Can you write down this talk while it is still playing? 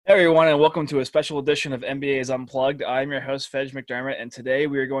Hey everyone, and welcome to a special edition of NBA's Unplugged. I'm your host, Fej McDermott, and today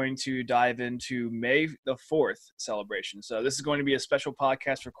we are going to dive into May the 4th celebration. So this is going to be a special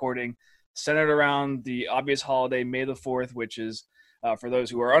podcast recording centered around the obvious holiday, May the 4th, which is, for those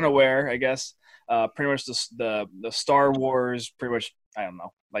who are unaware, I guess, pretty much the Star Wars, pretty much, I don't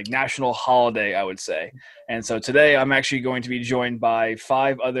know, like national holiday, I would say. And so today I'm actually going to be joined by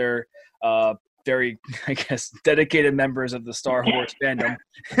 5 other very, I guess, dedicated members of the Star Who fandom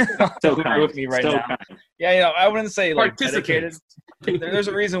with me right now. Yeah, I wouldn't say like dedicated. There's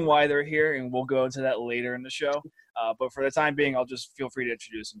a reason why they're here, and we'll go into that later in the show. But for the time being, I'll just feel free to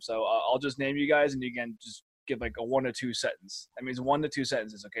introduce them. So I'll just name you guys, and you can just give like a 1 to 2 sentence. That means 1 to 2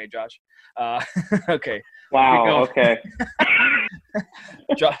 sentences, okay, Josh? Okay. Wow. Okay.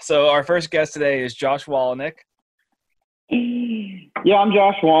 So our first guest today is Josh Wallenick. Yeah, I'm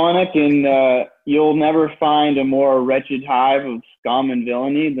Josh Wallenick, and you'll never find a more wretched hive of scum and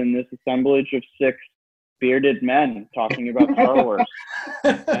villainy than this assemblage of 6 bearded men talking about Star Wars.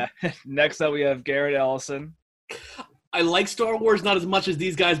 Next up, we have Garrett Ellison. I like Star Wars not as much as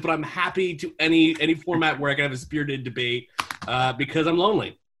these guys, but I'm happy to any format where I can have a spirited debate because I'm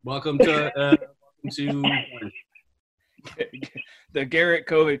lonely. Welcome to the Garrett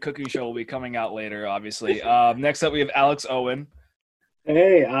COVID cooking show will be coming out later, obviously. Next up, we have Alex Owen.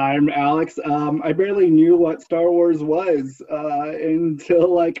 Hey, I'm Alex. I barely knew what Star Wars was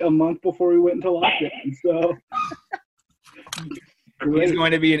until like a month before we went into lockdown. So he's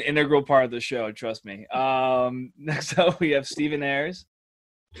going to be an integral part of the show, trust me. Next up, we have Stephen Ayers.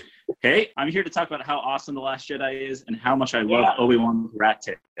 Hey, I'm here to talk about how awesome The Last Jedi is and how much I love Obi-Wan's rat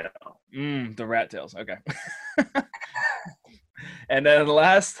tail. The rat tails, okay. And then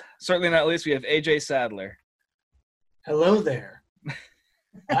last, certainly not least, we have AJ Sadler. Hello there.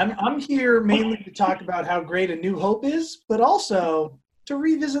 I'm here mainly to talk about how great A New Hope is, but also to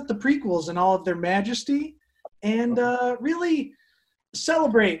revisit the prequels in all of their majesty and really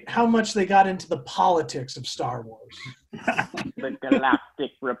celebrate how much they got into the politics of Star Wars. The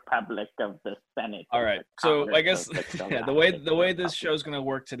Galactic Republic of the Senate. All right. So I guess the way this show is going to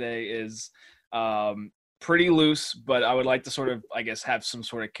work today is pretty loose, but I would like to sort of, I guess, have some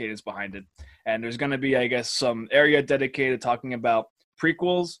sort of cadence behind it. And there's going to be, I guess, some area dedicated talking about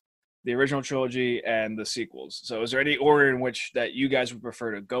prequels, the original trilogy, and the sequels. So is there any order in which that you guys would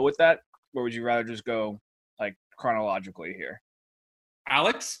prefer to go with that? Or would you rather just go like chronologically here?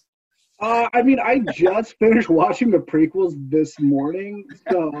 Alex? I just finished watching the prequels this morning,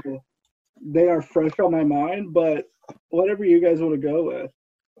 so they are fresh on my mind, but whatever you guys want to go with.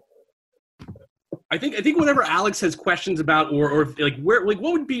 I think whatever Alex has questions about or like what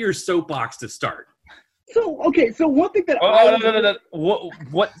would be your soapbox to start? So one thing that no.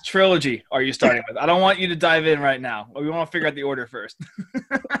 What trilogy are you starting with? I don't want you to dive in right now. We want to figure out the order first.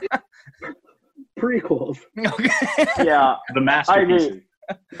 Prequels. Okay. Yeah. The masterpieces.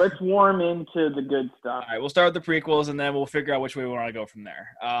 Let's warm into the good stuff. All right, we'll start with the prequels, and then we'll figure out which way we want to go from there.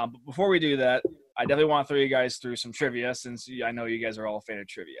 But before we do that, I definitely want to throw you guys through some trivia, since I know you guys are all a fan of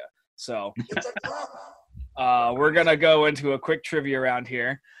trivia. So we're going to go into a quick trivia round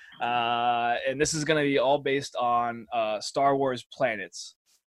here. And this is going to be all based on Star Wars planets.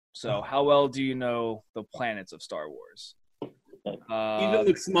 So how well do you know the planets of Star Wars? You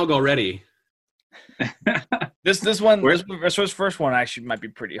look smug already. This first one actually might be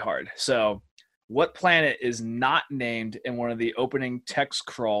pretty hard. So what planet is not named in one of the opening text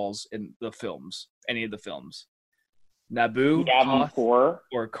crawls in the films? Any of the films? Naboo, Hoth,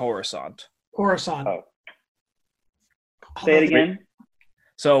 or Coruscant? Coruscant. Oh. Say it again.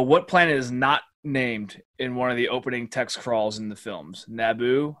 So what planet is not named in one of the opening text crawls in the films?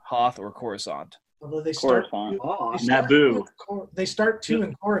 Naboo, Hoth, or Coruscant? Although they start Naboo. They start 2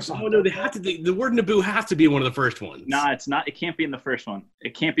 in Coruscant. Oh no, they have to. The word Naboo has to be one of the first ones. Nah, it's not. It can't be in the first one.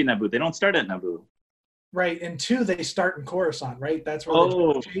 It can't be Naboo. They don't start at Naboo. Right, and 2 they start in Coruscant, right? That's where.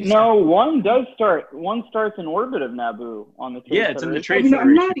 No, 1 does start. 1 starts in orbit of Naboo on the. Yeah, it's in the Trade Federation.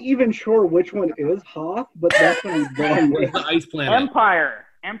 I'm not even sure which one is Hoth, but that's what I'm going with. The ice planet.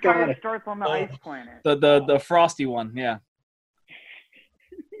 Empire starts on the ice planet. The frosty one, yeah.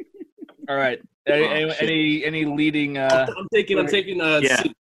 All right. Any leading? I'm taking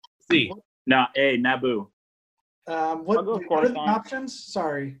C. No, A, Naboo. What are the options?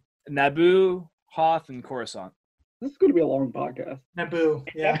 Sorry. Naboo, Hoth, and Coruscant. This is going to be a long podcast. Naboo.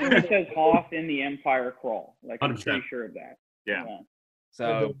 Yeah. Definitely says Hoth in the Empire crawl. Like, I'm 100%. pretty sure of that. Yeah.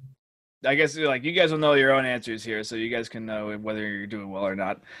 So I guess like you guys will know your own answers here, so you guys can know whether you're doing well or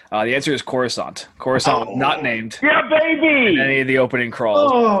not. The answer is Coruscant. Coruscant was not named. Yeah, baby. In any of the opening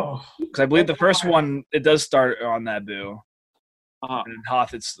crawls. Oh. Because I believe the first one it does start on Naboo. Uh, And in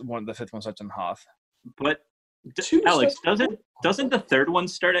Hoth, it's the fifth one starts in Hoth. but Two Alex, separate- doesn't the third one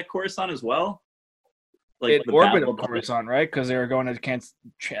start at Coruscant as well? It the orbited Battle of Coruscant, right? Because they were going to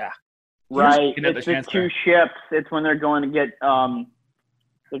Right. looking at It's the the Chancellor. 2 ships. It's when they're going to get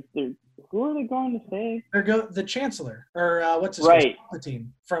who are they going to save? the Chancellor, or what's his Right. Palpatine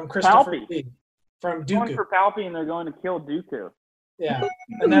from Christopher Palpy. Lee from Going Dooku. for Palpatine, they're going to kill Dooku. Yeah, I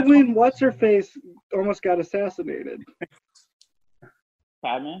and that's mean, what's her face almost got assassinated.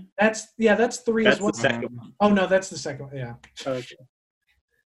 Padme? that's 3 That's as well. the second one. Oh no, that's the second one. Yeah, Okay.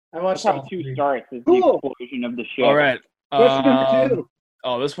 I watched That's how all 2 three. starts. Is Cool. the explosion of the ship. All right. What's number 2?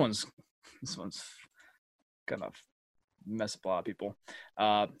 Oh, this one's gonna mess up a lot of people.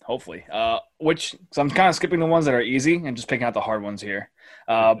 Hopefully. So I'm kind of skipping the ones that are easy and just picking out the hard ones here.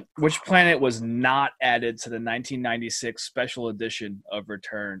 Which planet was not added to the 1996 special edition of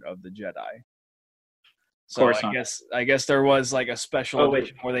Return of the Jedi? So Coruscant. I guess there was like a special Oh, wait.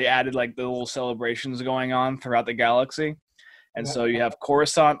 edition where they added like the little celebrations going on throughout the galaxy. And Yeah. so you have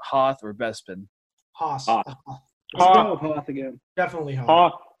Coruscant, Hoth, or Bespin. Hoth. Hoth. Let's go Hoth. with Hoth again. Definitely Hoth.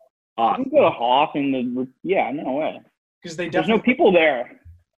 Hoth. Ah, You can go to Hoth in the. Yeah, no way. Because they There's no definitely people there.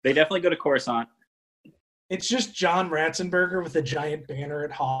 they definitely go to Coruscant. it's just John Ratzenberger with a giant banner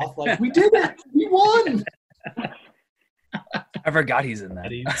at Hoth. Like, we did it! We won! I forgot he's in that.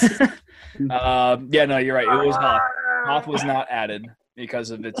 Yeah, no, you're right. It was Hoth. Hoth was not added because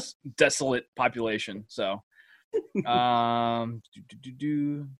of its desolate population. So,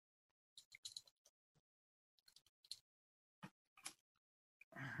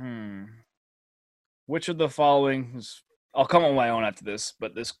 Which of the following? I'll come on my own after this,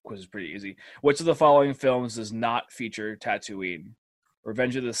 but this quiz is pretty easy. Which of the following films does not feature Tatooine?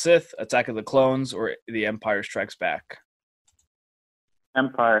 Revenge of the Sith, Attack of the Clones, or The Empire Strikes Back?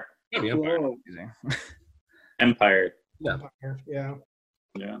 Empire. Yeah, Whoa, Easy. Empire. Yeah.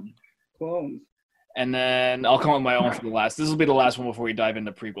 Yeah. clones. And then I'll come on my own for the last. This will be the last one before we dive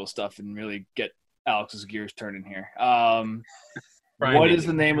into prequel stuff and really get Alex's gears turning here. What is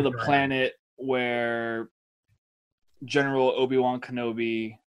the name of the planet where General Obi-Wan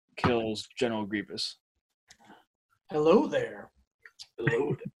Kenobi kills General Grievous? Hello there.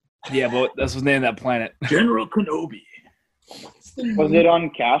 Yeah, but that's the name of that planet. General Kenobi. Was it on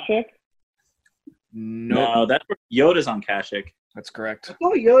Kashyyyk? Nope, No, that's where Yoda's on Kashyyyk. that's correct.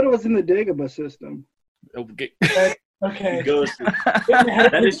 Oh, Yoda was in the Dagobah system. Okay. Okay. He goes.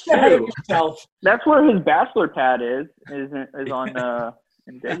 That is true. Yourself. That's where his bachelor pad is on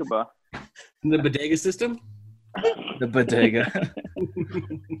in Dagobah. The bodega system? The bodega.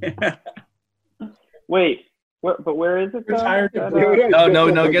 Wait, but where is it? Though? Retired That, to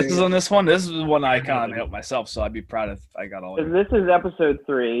No guesses on this one. This is one I kind of made up myself, so I'd be proud if I got all of it. this is episode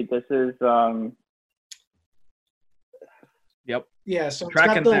 3. This is Yep. Yeah, so it's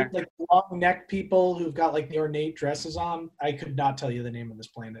Tracking got the there. like long neck people who've got like the ornate dresses on. I could not tell you the name of this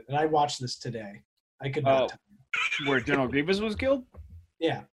planet, and I watched this today. I could not. Oh. Tell Where General Grievous was killed? you.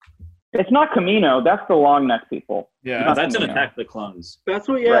 Yeah. it's not Camino. That's the long neck people. Yeah. No, that's an Camino. Attack of the Clones. That's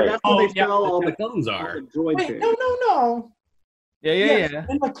what. Yeah, Right. that's what they sell all the the, clones all are. the droid Wait, things. no. Yeah. Yes,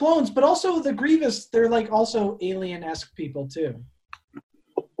 and the clones, but also the Grievous. They're like also alien-esque people too.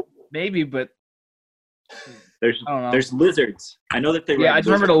 Maybe, but There's I don't know. there's lizards. I know that they. Yeah, ride I just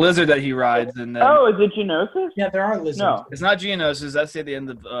remember the lizard that he rides, and then Oh, is it Geonosis? Yeah, there are lizards. No, it's not Geonosis. That's at the end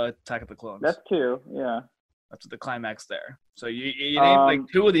of Attack of the Clones. that's 2. Yeah. That's the climax there. So you named like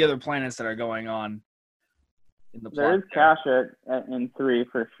 2 of the other planets that are going on in the There plot. is Kashyyyk in 3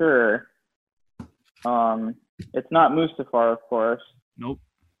 for sure. It's not Mustafar, of course. Nope.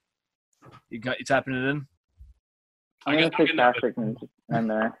 You tapping it in? I'm gonna take Kashyyyk in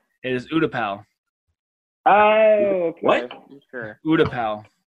there. It is Utapau. Oh, okay. What? Sure. Utapau.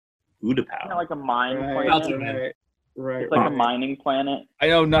 Kind of Utapau. like a mine Right, planet. right. It's like a mining planet. I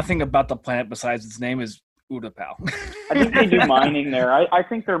know nothing about the planet besides its name is Utapau. I think they do mining there. I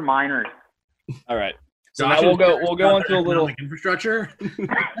think they're miners. All right. So Josh now is we'll go into a little. economic infrastructure.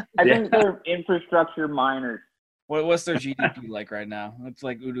 I Yeah. think they're infrastructure miners. What's their GDP like right now? It's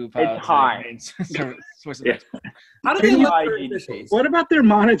like Utapau. It's high. Source of Yeah. export. How do they Pretty look high for GDP. officials? What about their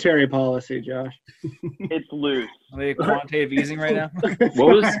monetary policy, Josh? It's loose. Are they quantitative easing right now?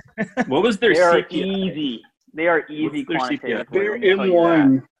 What was their They are CPI? easy. They are easy What's their quantitative. CPI? They're let me tell in you that.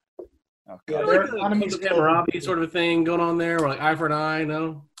 one. Oh, Yeah, God. their Like economy's a Hammurabi sort of a thing going on there, where like eye for an eye,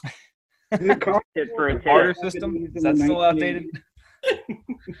 no? Tit for a Barter tit. system? Is that still outdated?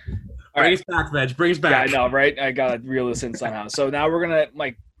 Bring us back, Veg. Bring us Yeah, I back. know, right? I gotta reel this in somehow. So now we're gonna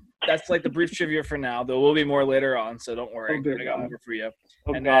like that's like the brief trivia for now. There will be more later on, so don't worry. Oh, dear I got God. more for you.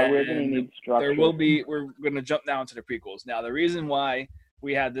 Oh And God, we're gonna then need structure. There will be. We're going to jump down to the prequels. Now, the reason why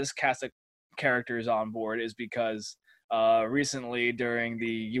we had this cast of characters on board is because recently during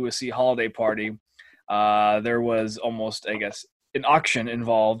the USC holiday party, there was almost, I guess, an auction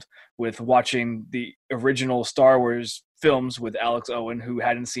involved with watching the original Star Wars films with Alex Owen, who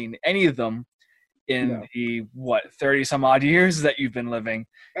hadn't seen any of them in the 30 some odd years that you've been living.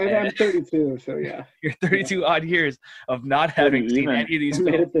 And I'm 32, so yeah. You're 32 odd years of not having seen even. any of these I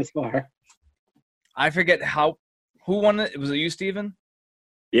made films. it this far. I forget who won it. Was it you, Steven?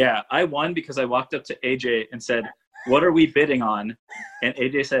 Yeah, I won because I walked up to AJ and said, "What are we bidding on?" And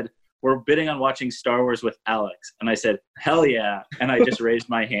AJ said, "We're bidding on watching Star Wars with Alex." And I said, "Hell yeah!" And I just raised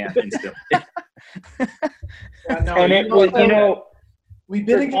my hand instantly. No, And it was, we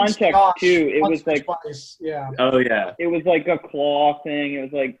bid for against context, Josh too, it once was like- or twice. Yeah. Oh yeah. it was like a claw thing. It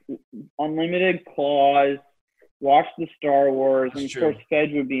was like unlimited claws. Watch the Star Wars, and of That's course, true.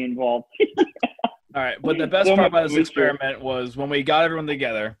 Fed would be involved. All right, but the best So part much about this research. experiment was when we got everyone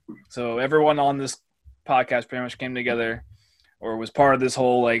together. So everyone on this podcast pretty much came together, or was part of this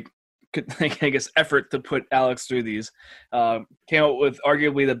whole I guess effort to put Alex through these. Came up with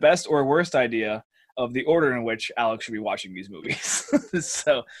arguably the best or worst idea of the order in which Alex should be watching these movies.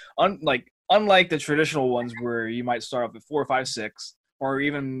 So unlike the traditional ones where you might start off at 4, 5, 6, or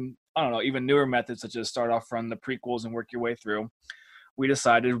even I don't know, even newer methods such as start off from the prequels and work your way through. We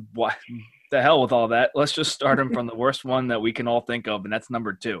decided, what the hell with all that? Let's just start them from the worst one that we can all think of, and that's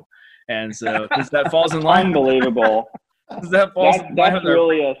number 2. And so that falls in line. Unbelievable. That falls in line That's with our-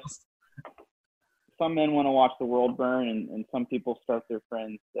 really a. Some men want to watch the world burn, and some people start their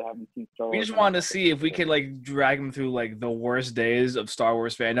friends that haven't seen Star Wars. We just wanted to see if we could drag him through the worst days of Star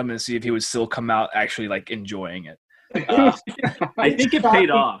Wars fandom and see if he would still come out actually enjoying it. I think it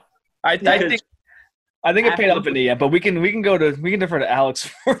paid off. I think it paid off in the end, but we can defer to Alex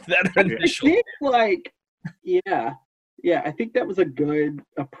for that I initial. think I think that was a good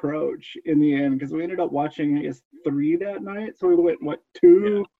approach in the end because we ended up watching I guess 3 that night. So we went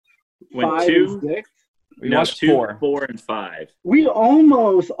 2, Went 5, 2, and 6. We no, watched 2, 4. 4, and 5. We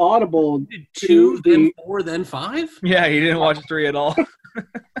almost audible. Did 2, then 4, then 5? Yeah, he didn't watch 3 at all.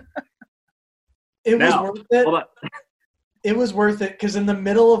 It was Now, worth it. Hold on. It was worth it because in the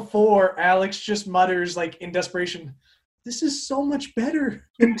middle of 4, Alex just mutters in desperation, "This is so much better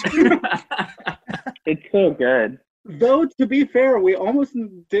than 2." It's so good. Though to be fair, we almost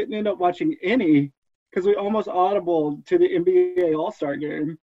didn't end up watching any because we almost audible to the NBA All-Star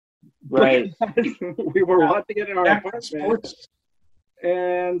game. Right. We were watching it in our Back to apartment, sports.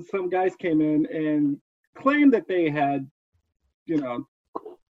 and some guys came in and claimed that they had,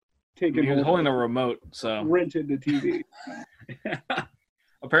 taken He was hold holding of- a remote, so rented the TV.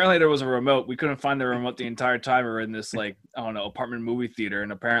 apparently there was a remote. We couldn't find the remote the entire time. We were in this apartment movie theater,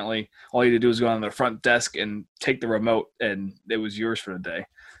 and apparently all you had to do was go on the front desk and take the remote, and it was yours for the day.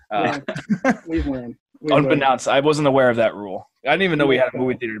 We've learned. We've learned. Unbeknownst, I wasn't aware of that rule. I didn't even know we had a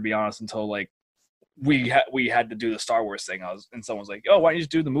movie theater, to be honest, until we had to do the Star Wars thing. And someone was like, "Oh, why don't you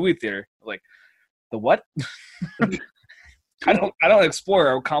just do the movie theater?" I was like, the what? I don't explore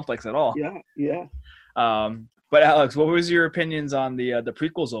our complex at all. Yeah. But Alex, what was your opinions on the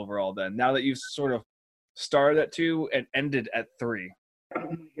prequels overall? Then, now that you've sort of started at 2 and ended at 3. Oh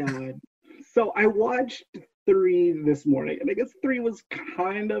my god. So I watched 3 this morning, and I guess 3 was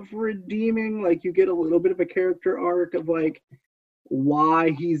kind of redeeming. You get a little bit of a character arc of why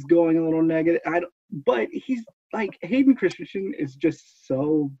he's going a little negative. But he's Hayden Christensen is just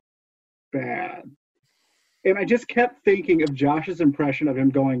so bad. And I just kept thinking of Josh's impression of him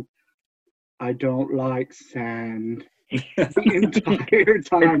going, "I don't like sand." The entire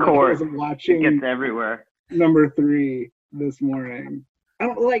time Of I course. was It watching gets everywhere. number 3 this morning. I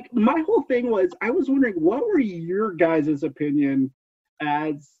don't my whole thing was I was wondering what were your guys' opinion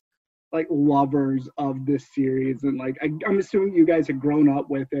as lovers of this series, and I'm assuming you guys had grown up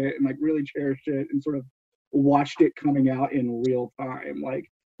with it and really cherished it and sort of watched it coming out in real time.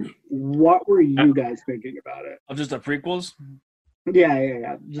 What were you guys thinking about it? Of just the prequels. Yeah.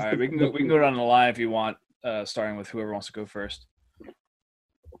 All right, we can go down the line if you want, starting with whoever wants to go first.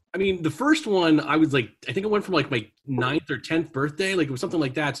 I mean, the first one, I was I think it went from my 9th or 10th birthday. It was something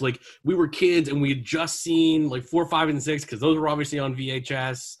like that. So we were kids and we had just seen 4, 5, and 6 because those were obviously on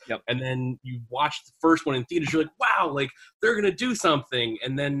VHS. Yep. And then you watch the first one in theaters. You're like, wow, they're going to do something.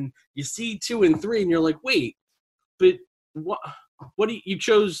 And then you see 2 and 3 and you're like, wait, but what do you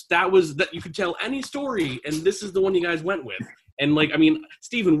chose? That you could tell any story. And this is the one you guys went with. And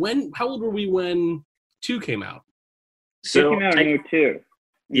Steven, how old were we when 2 came out? It So came out in 02.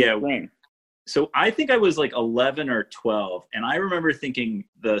 Yeah. Scream. So I think I was like 11 or 12, and I remember thinking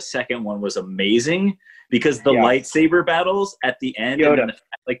the second one was amazing because the Yeah. lightsaber battles at the end, Yoda. and then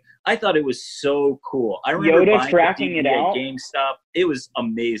like I thought it was so cool. I remember Yoda buying tracking the it DVD out. at GameStop. It was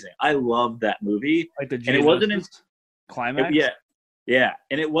amazing. I loved that movie. Like the And it wasn't Jesus climax. Yeah,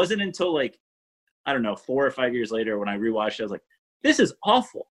 and it wasn't until like I don't know 4 or 5 years later when I rewatched it, I was like, this is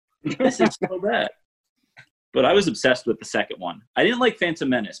awful. This is so bad. But I was obsessed with the second one. I didn't like Phantom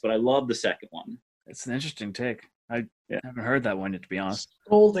Menace, but I loved the second one. It's an interesting take. I haven't heard that one yet, to be honest.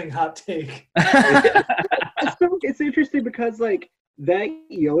 Scolding hot take. It's interesting because like that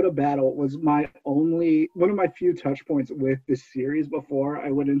Yoda battle was one of my few touch points with this series before I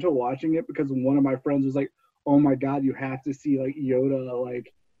went into watching it, because one of my friends was like, oh my god, you have to see like Yoda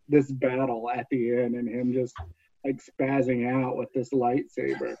like this battle at the end and him just like spazzing out with this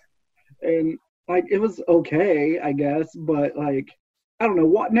lightsaber. And like it was okay, I guess, but like I don't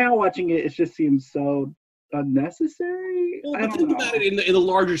know, now watching it just seems so unnecessary. Well, I but don't think know. about it in the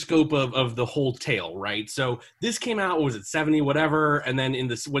larger scope of the whole tale, right? So this came out, what was it, 70, whatever, and then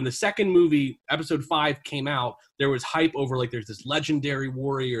when the second movie, episode 5, came out, there was hype over like there's this legendary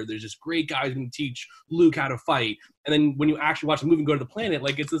warrior, there's this great guy who's going to teach Luke how to fight, and then when you actually watch the movie and go to the planet,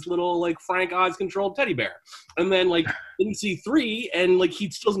 like it's this little like Frank Oz controlled teddy bear, and then like then you see 3 and like he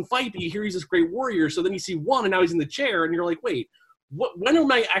still doesn't fight, but you hear he's this great warrior, so then you see 1 and now he's in the chair and you're like, wait, when am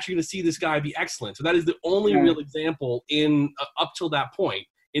I actually going to see this guy be excellent? So that is the only real example in up till that point.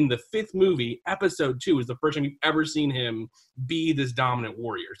 In the 5th movie, episode 2 is the first time you've ever seen him be this dominant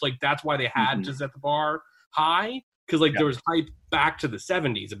warrior. It's like that's why they had to set the bar high, because like there was hype back to the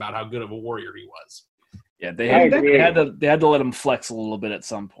 70s about how good of a warrior he was. Yeah, they had to let him flex a little bit at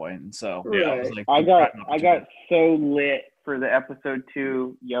some point, and so Yeah, it was like I got so lit for the episode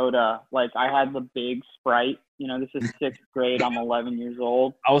 2 Yoda. Like I had the big Sprite. You know, this is 6th grade. I'm 11 years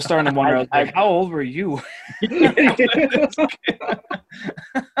old. I was starting to wonder. I was like, how old were you? If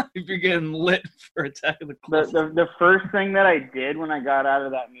you're getting lit for Attack of the Clones. The first thing that I did when I got out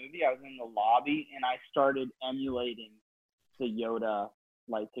of that movie, I was in the lobby and I started emulating the Yoda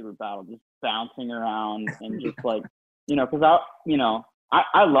lightsaber battle, just bouncing around and just like, you know, because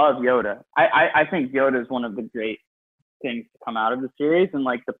I love Yoda. I think Yoda is one of the great things to come out of the series, and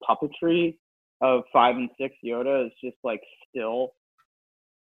like the puppetry of 5 and 6 Yoda is just like still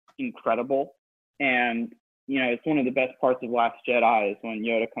incredible. And you know, it's one of the best parts of Last Jedi is when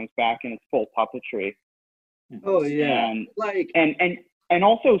Yoda comes back in his full puppetry. Oh yeah, And like and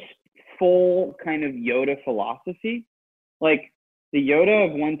also full kind of Yoda philosophy. Like the Yoda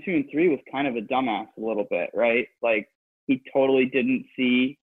of 1, 2, and 3 was kind of a dumbass a little bit, right? Like he totally didn't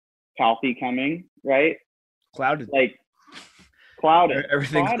see Palpy coming, right? Clouded. Like clouded.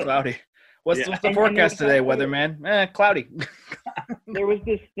 Everything's cloudy. What's the And forecast today, also- weatherman? Cloudy. There was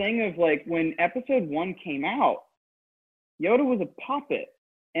this thing of like when episode 1 came out, Yoda was a puppet,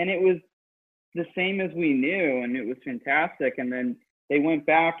 and it was the same as we knew, and it was fantastic. And then they went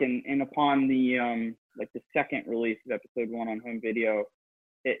back and upon the like the second release of episode 1 on home video,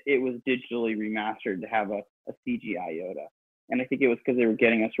 it was digitally remastered to have a CGI Yoda. And I think it was because they were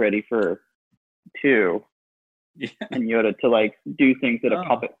getting us ready for 2 and Yoda to like do things that a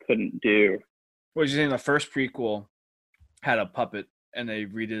puppet couldn't do. What did you think? The first prequel had a puppet, and they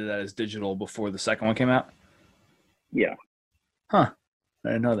redid that as digital before the second one came out. Yeah. Huh? I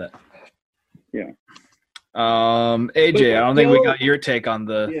didn't know that. Yeah. AJ, I don't think we got your take on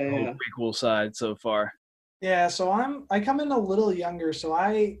the whole Yeah. prequel side so far. Yeah, so I come in a little younger, so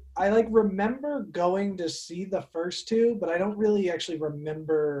I like remember going to see the first 2, but I don't really actually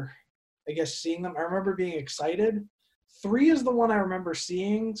remember, I guess, seeing them. I remember being excited. 3 is the one I remember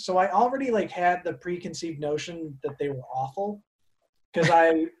seeing, so I already like had the preconceived notion that they were awful, because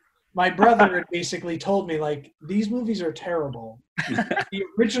my brother had basically told me like these movies are terrible. The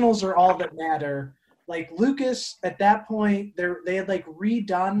originals are all that matter. Like Lucas at that point, they had like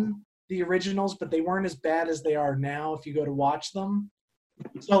redone the originals, but they weren't as bad as they are now if you go to watch them.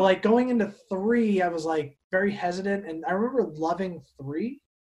 So like going into 3, I was like very hesitant, and I remember loving 3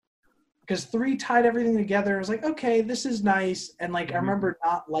 because 3 tied everything together. I was like, okay, this is nice. And like I remember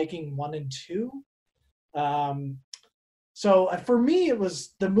not liking 1 and 2. So for me, it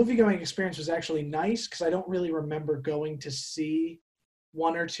was the movie-going experience was actually nice because I don't really remember going to see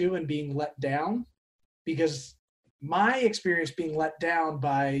 1 or 2 and being let down, because my experience being let down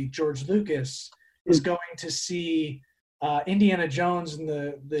by George Lucas is going to see Indiana Jones and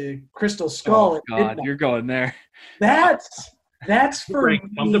the Crystal Skull. Oh God, you're going there. That's for me.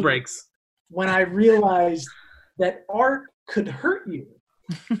 Pump the brakes. When I realized that art could hurt you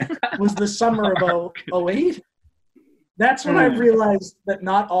was the summer of 08. That's when I've realized that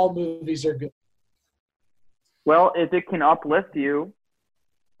not all movies are good. Well, if it can uplift you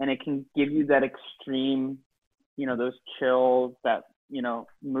and it can give you that extreme, those chills, that,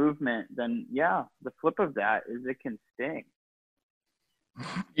 movement, then yeah, the flip of that is it can sting.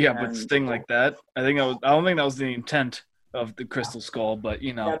 Yeah, but sting like that, I don't think that was the intent of the Crystal Skull, but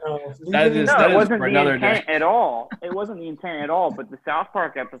Yeah, no, that is it wasn't for the another intent day. at all. It wasn't the intent at all. But the South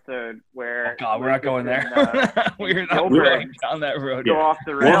Park episode where Oh, God, we're not going there. We're not Gilbert going down that road. go off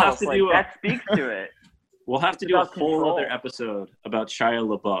the We'll rails, have to do a- that speaks to it. We'll have to It's do a about whole control. other episode about Shia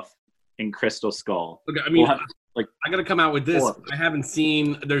LaBeouf in Crystal Skull. Okay, I mean, We'll have- I got to come out with this. I haven't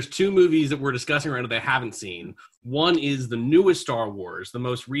seen. There's two movies that we're discussing right now that I haven't seen. One is the newest Star Wars, the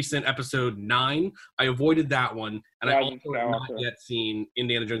most recent Episode 9. I avoided that one, and I Rise also of have not Skywalker. yet seen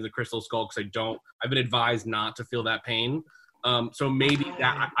Indiana Jones and the Crystal Skull because I've been advised not to feel that pain. So maybe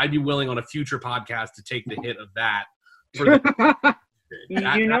I'd be willing on a future podcast to take the hit of that. For the,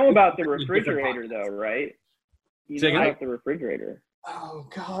 You know about the a different refrigerator, podcast. though, right? You Say know again? about the refrigerator. Oh,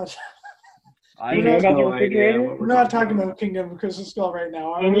 God. I You know about the no idea refrigerator? what We're not talking about Kingdom of Crystal Skull right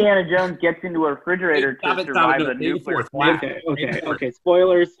now, are we? Indiana Jones gets into a refrigerator Stop to it, survive no, a May the nuclear 4th. blast. Okay.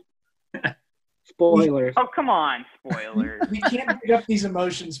 Spoilers. Spoilers. Oh, come on, spoilers. You can't dig up these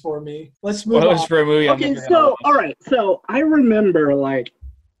emotions for me. Let's move Spoilers on. for a movie. I'm Okay, never so gonna all right, so I remember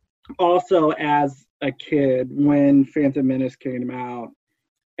also as a kid when Phantom Menace came out,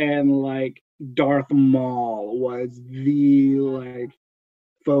 and Darth Maul was the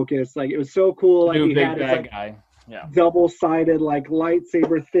focus. It was so cool. watch. New He big had his bad guy. Yeah. double-sided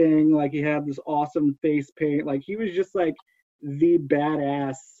lightsaber thing. He had this awesome face paint. He was just the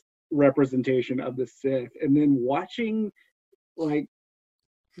badass representation of the Sith. And then watching the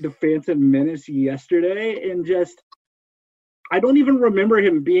Phantom Menace yesterday, and I don't even remember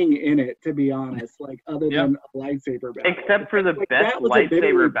him being in it, to be honest, other than a lightsaber battle. Except for the best that was admittedly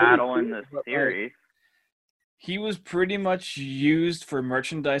lightsaber pretty battle in cool, the but, series. He was pretty much used for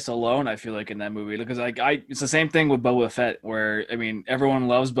merchandise alone, I feel like, in that movie. Because it's the same thing with Boba Fett, where everyone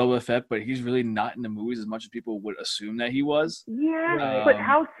loves Boba Fett, but he's really not in the movies as much as people would assume that he was. Yeah, but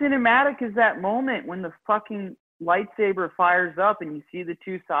how cinematic is that moment when the fucking lightsaber fires up and you see the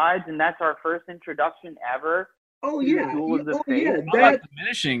two sides, and that's our first introduction ever? Oh The yeah, Duel of the oh yeah. Fates. I'm not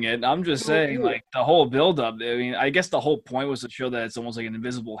diminishing it. I'm just saying, yeah. the whole build-up. I mean, I guess the whole point was to show that it's almost like an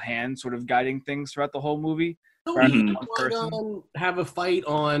invisible hand sort of guiding things throughout the whole movie. Don't Rather you than one person. have a fight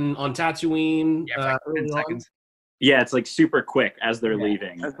on Tatooine? Yeah, for like 10 early on? seconds. Yeah, it's super quick as they're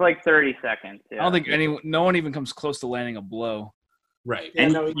leaving. It's 30 seconds. Yeah. I don't think no one even comes close to landing a blow. Right. Yeah,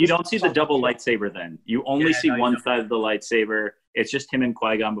 And no, you don't see the double lightsaber then. You only see one side of the lightsaber. It's just him and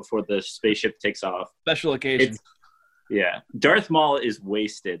Qui-Gon before the spaceship takes off. Special occasion. Yeah. Darth Maul is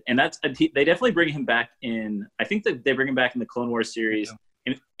wasted. And they definitely bring him back in. I think that they bring him back in the Clone Wars series. Yeah.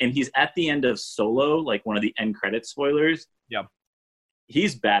 And he's at the end of Solo, one of the end credit spoilers. Yep.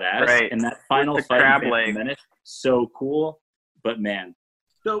 He's badass. Right. And that final the fight crab in leg. Phantom Menace, so cool. But man,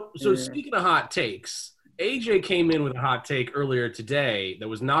 So speaking of hot takes, AJ came in with a hot take earlier today that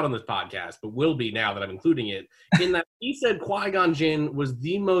was not on this podcast, but will be now that I'm including it, in that he said Qui-Gon Jinn was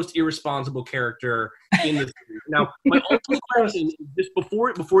the most irresponsible character in the series. Now, my ultimate question, just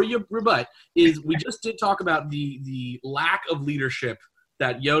before you rebut, is we just did talk about the lack of leadership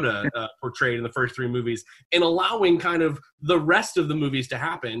that Yoda portrayed in the first three movies, and allowing kind of the rest of the movies to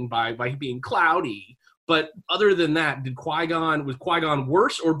happen by being cloudy. But other than that, was Qui-Gon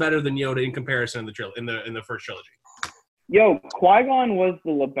worse or better than Yoda in comparison in the first trilogy? Yo, Qui-Gon was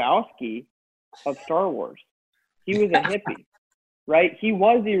the Lebowski of Star Wars. He was a hippie, right? He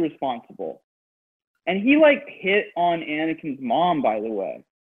was irresponsible. And he hit on Anakin's mom, by the way.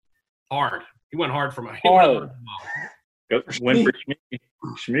 Hard. He went hard for my. Hard. win for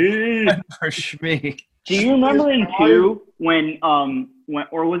Shmi. For Shmi. Do you remember in 2 when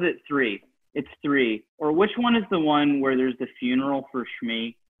or was it 3? It's 3. Or which one is the one where there's the funeral for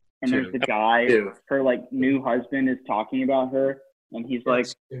Shmi and there's the guy, her new husband is talking about her, and he's like,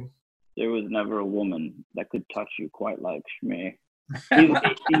 there was never a woman that could touch you quite like Shmi.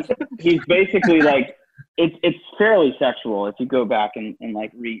 He's basically it's fairly sexual if you go back and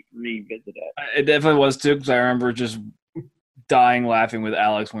revisit it. It definitely was too, because I remember just dying laughing with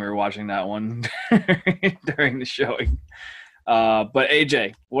Alex when we were watching that one during the showing. But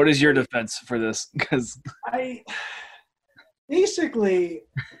AJ, what is your defense for this? Because Basically,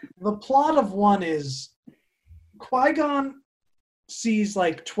 the plot of one is Qui-Gon sees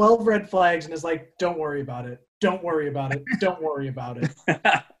 12 red flags and is like, don't worry about it. Don't worry about it. Don't worry about it.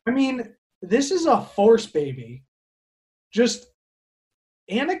 I mean, this is a Force baby. Just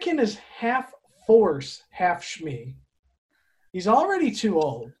Anakin is half Force, half Shmi. He's already too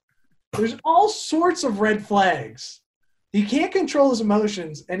old. There's all sorts of red flags. He can't control his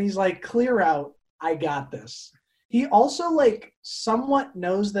emotions, and he's like, clear out. I got this. He also, like, somewhat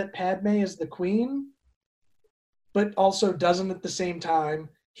knows that Padme is the queen, but also doesn't at the same time.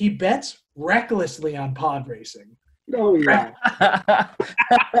 He bets recklessly on pod racing. Oh yeah.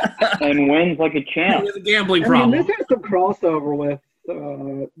 And wins like a He champ. has a gambling I problem. mean, this has some crossover with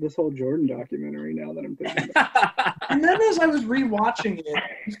this whole Jordan documentary. Now that I'm thinking about it. And then as I was rewatching it,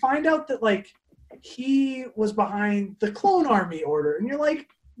 you find out that, like, he was behind the Clone Army order. And you're like,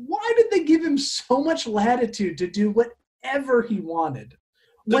 why did they give him so much latitude to do whatever he wanted?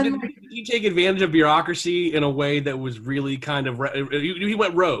 So When, did he take advantage of bureaucracy in a way that was really kind of he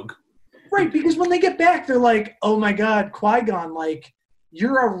went rogue? right, because when they get back, they're like, oh my God, Qui-Gon, like,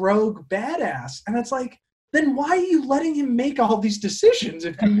 you're a rogue badass. And it's like, then why are you letting him make all these decisions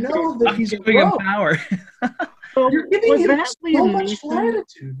if you know that he's a Giving him rogue? power. So, You're giving was him that so Liam much Neeson?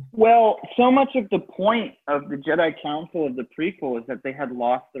 latitude. Well, so much of the point of the Jedi Council of the prequel is that they had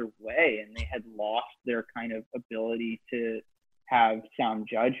lost their way and they had lost their kind of ability to have sound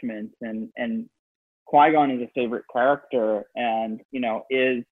judgments. And Qui-Gon is a favorite character and, you know,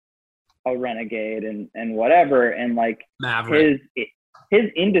 is a renegade and whatever. And like Maverick. his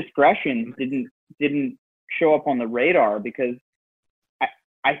indiscretions didn't show up on the radar because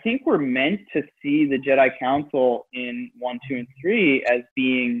I think we're meant to see the Jedi Council in 1, 2, and 3 as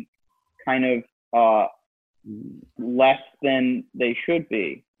being kind of less than they should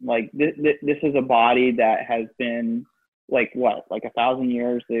be. Like this is a body that has been like 1,000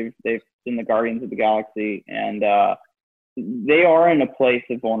 years. They've been the Guardians of the Galaxy, and they are in a place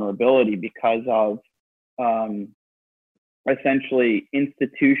of vulnerability because of essentially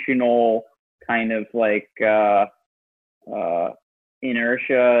institutional kind of like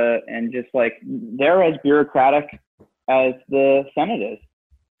inertia, and just like they're as bureaucratic as the Senate is.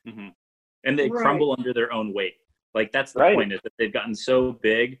 Mm-hmm. And they Right. crumble under their own weight. Like that's the Right. point, is that they've gotten so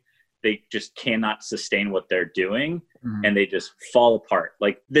big they just cannot sustain what they're doing, and they just fall apart.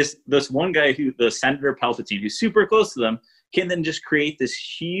 Like this one guy the Senator Palpatine, who's super close to them, can then just create this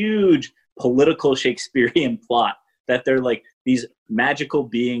huge political Shakespearean plot that they're like these magical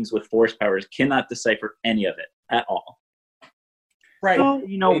beings with force powers cannot decipher any of it at all. Right. So,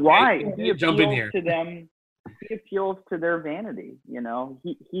 You know Hey, why? hey, He jump in appeals here. to them. He appeals to their vanity. You know,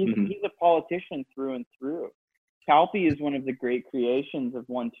 he's a politician through and through. Palpy is one of the great creations of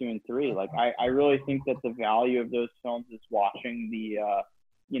 1, 2, and 3. Like I really think that the value of those films is watching the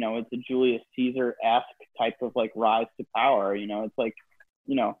you know, it's a Julius Caesar-esque type of like rise to power. You know, it's like,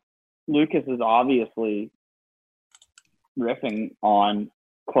 you know, Lucas is obviously riffing on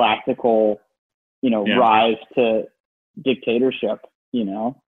classical, you know, Yeah. rise to dictatorship, you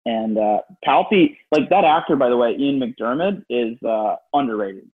know. And Palpy, like that actor, by the way, Ian McDermott, is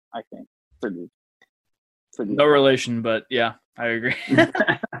underrated, I think, for these. No relation, but yeah, I agree.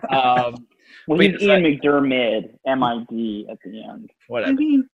 Well, Wait, he's Ian McDermott, MID at the end. I Whatever.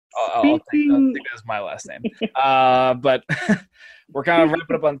 mean, I'll take speaking. that as my last name. But we're kind of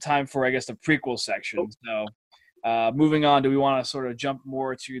wrapping up on time for, I guess, the prequel section. So moving on, do we want to sort of jump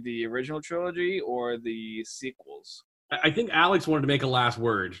more to the original trilogy or the sequels? I think Alex wanted to make a last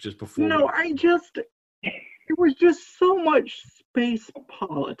word just before. No, it was just so much space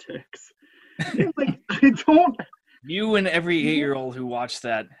politics. It's like, I don't. You and every 8-year-old who watched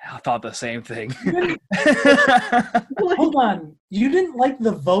that thought the same thing. Hold on. You didn't like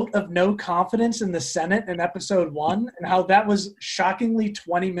the vote of no confidence in the Senate in episode 1 and how that was shockingly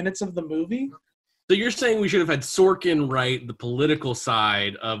 20 minutes of the movie? So you're saying we should have had Sorkin write the political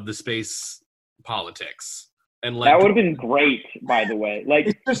side of the space politics, and That would have been great, by the way. Like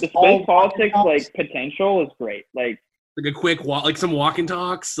It's just the all space politics, talks. like potential is great. Like like a quick walk, like some walk and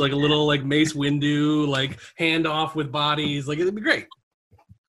talks, like a little like Mace Windu, like handoff with bodies, like it'd be great.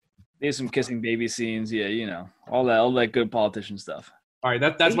 There's some kissing baby scenes, yeah, you know, all that good politician stuff. All right,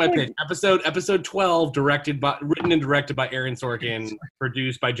 that's my pick. Episode 12, written and directed by Aaron Sorkin,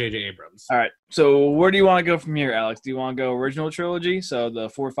 produced by J.J. Abrams. All right, so where do you want to go from here, Alex? Do you want to go original trilogy, so the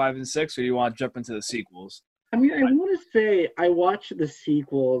 4, 5, and 6, or do you want to jump into the sequels? I mean, I want to say I watched the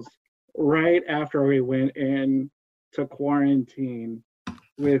sequels right after we went in to quarantine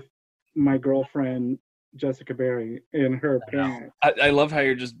with my girlfriend Jessica Berry and her parents. I love how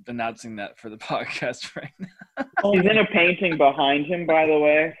you're just announcing that for the podcast right now. he's in a painting behind him, by the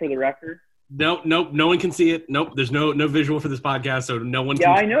way, for the record. Nope, no one can see it. Nope, there's no visual for this podcast, so no one.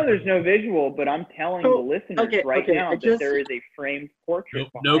 Yeah, can I know there's no visual, but I'm telling the listeners right now I that just- there is a framed portrait.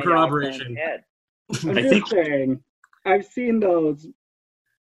 No behind corroboration. Alcorn's head. I'm I just think- saying, I've seen those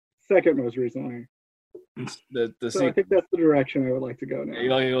second most recently. The So I sequel. think that's the direction I would like to go now. You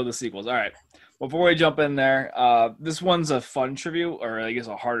like to go with the sequels. All right. Before we jump in there, this one's a fun trivia, or I guess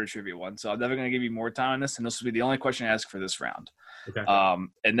a harder trivia one. So I'm definitely going to give you more time on this, and this will be the only question I ask for this round. Okay.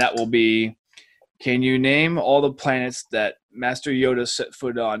 And that will be, can you name all the planets that Master Yoda set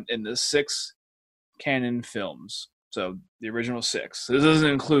foot on in the 6 canon films? So the original 6. So this doesn't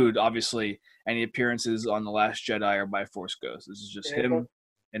include, obviously, any appearances on The Last Jedi or by Force Ghost. This is just him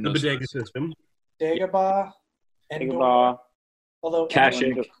and The those. Bodega system. Dagobah, Endor. Dagobah. Although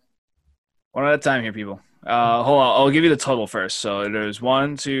Kashyyyk. One at a time here, people. Hold on. I'll give you the total first. So there's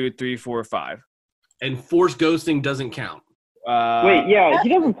 1, 2, 3, 4, 5. And Force ghosting doesn't count. Wait, yeah, he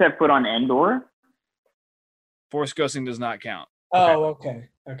doesn't set foot on Endor. Force ghosting does not count. Oh, okay.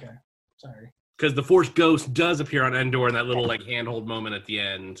 Sorry. Because the Force ghost does appear on Endor in that little like handhold moment at the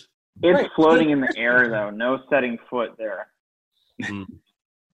end. It's Right. floating in the air though. No setting foot there.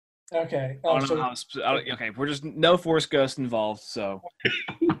 Okay. I don't know how okay, we're just no Force Ghost involved. So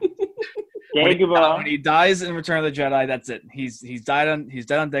when Dagobah. he dies in Return of the Jedi, that's it. He's dead on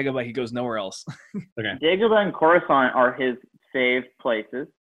Dagobah. He goes nowhere else. Dagobah and Coruscant are his saved places.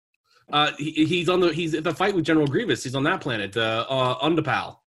 He's at the fight with General Grievous. He's on that planet,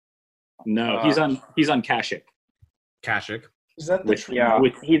 Undapal. No, he's on Kashyyyk. Kashyyyk. Is that the With- true? Yeah,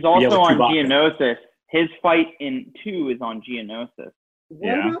 With- he's also with on Chewbacca. Geonosis. His fight in 2 is on Geonosis. What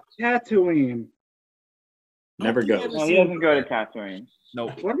Yeah. about Tatooine? Never Yeah, goes. No, he doesn't go to Tatooine.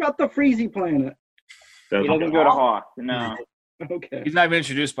 Nope. What about the Freezy planet? He doesn't go to Hoth. No. Okay. He's not even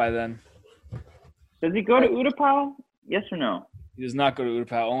introduced by then. Does he go to Utapau? Yes or no? He does not go to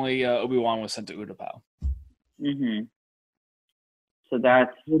Utapau. Only Obi-Wan was sent to Utapau. Mm-hmm. So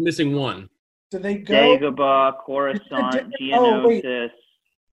that's We're missing one. Do they go? Dagobah, Coruscant, Oh, wait. Geonosis.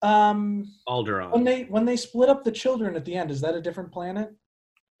 Alderaan. When they split up the children at the end, is that a different planet?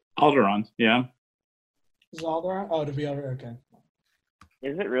 Alderaan, yeah. Is Alderaan? Oh, to be Alderaan. Okay.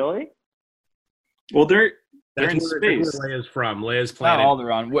 Is it really? Well, they're in That's where space. Leia's from. Leia's Not planet.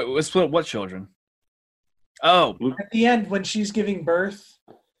 Alderaan. What split what children? Oh At the end, when she's giving birth,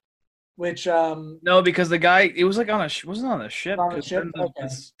 which no, because the guy it was like on a wasn't on a ship. On a 'cause ship? then the,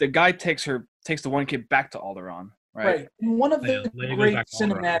 Okay. the guy takes the one kid back to Alderaan, right? right, and one of the Leia goes great back to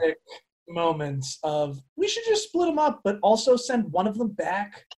Alderaan. cinematic moments of we should just split them up, but also send one of them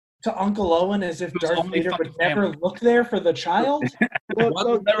back to Uncle Owen as if It was Darth only Vader would fucking never family. look there for the child.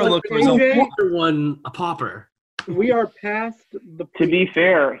 Look, never looked for his own AJ, Other one, a pauper. we are past the. To be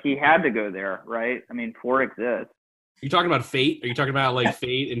fair, he had to go there, right? I mean, 4 exists. You talking about Fate? Are you talking about like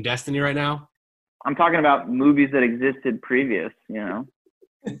Fate and Destiny right now? I'm talking about movies that existed previous, you know?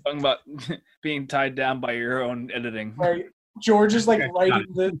 Talking about being tied down by your own editing. Right. George is like Okay,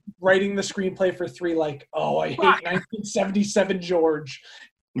 got writing the screenplay for 3, like, oh, I hate 1977 George.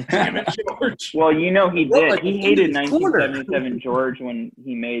 Damn it, George. Well, you know he Well, did. like, He in hated his corner. 1977 George when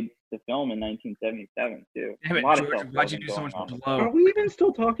he made the film in 1977, too. Damn it, A lot of George, why'd you do so self-loathing much going on. Are blow? we even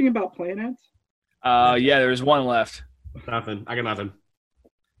still talking about planets? Yeah, there's one left. Nothing. I got nothing.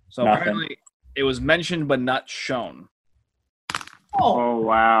 So Nothing. apparently it was mentioned but not shown, Oh, Oh,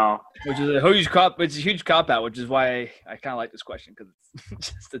 wow. which is a huge cop. It's a huge cop out, which is why I kind of like this question because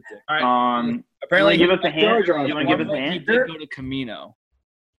it's just a dick. All right. You Apparently, want to give us a hint? Jar Jar. You want to give us a he hint? did go to Camino.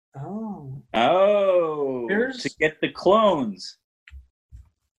 oh. Oh, There's- to get the clones.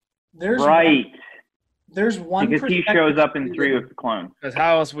 There's Right. There's one Because he perspective shows up in to 3 the- with the clone. Because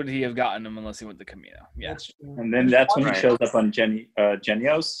how else would he have gotten him unless he went to Camino? Yeah. That's true. And then that's when he Right. shows up on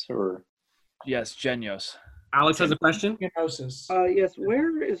Genios, or Yes, Genios. Alex has a question. Gnosis. Yes.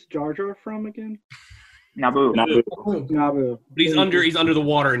 Where is Jar Jar from again? Naboo. Naboo. Ooh. Naboo. But he's under the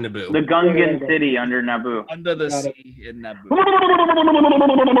water in Naboo. The Gungan Yeah. city under Naboo. Under the Got it. sea in Naboo.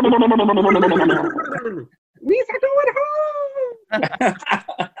 We are going home.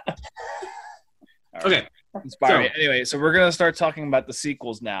 Okay. Inspiring. So- Anyway, so we're gonna start talking about the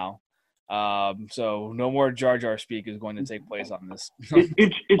sequels now. So no more Jar Jar speak is going to take place on this.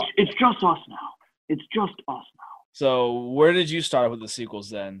 It's just us now. It's just us now. So where did you start with the sequels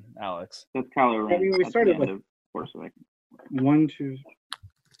then, Alex? That's Kylo Ren. I mean, we at the started end with- of Force Awakens. 1, 2,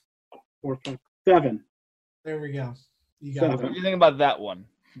 4, 5, 7. There we go. You got What Seven. do you think about that one?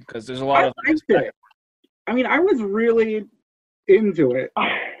 Because there's a lot I of liked it. I mean, I was really into it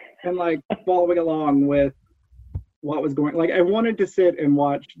and like following along with what was going. Like, I wanted to sit and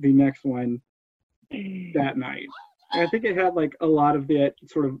watch the next one that night. And I think it had like a lot of that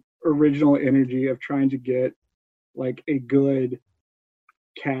sort of original energy of trying to get like a good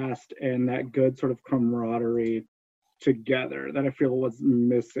cast and that good sort of camaraderie together that I feel was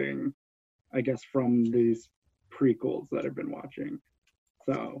missing, I guess, from these prequels that I've been watching.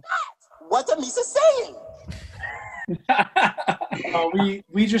 So what the Misa saying? Oh,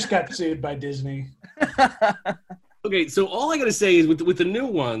 we just got sued by Disney. Okay, so all I got to say is with the new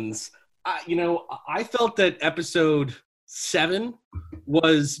ones, I felt that episode 7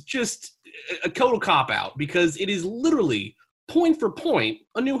 was just a total cop out because it is literally point for point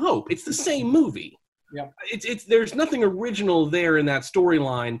A New Hope. It's the same movie. Yeah, it's there's nothing original there in that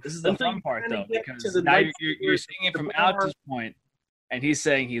storyline. This is the fun part, though, because now you're seeing it from Alex's point, and he's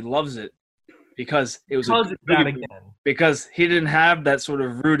saying he loves it because it was because he didn't have that sort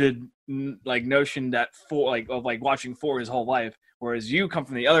of rooted like notion that of watching 4 his whole life, whereas you come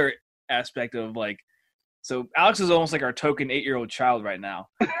from the other aspect of like. So Alex is almost like our token 8-year-old child right now.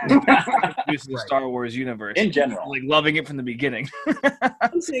 Introduced to the Star Wars universe in general, like loving it from the beginning.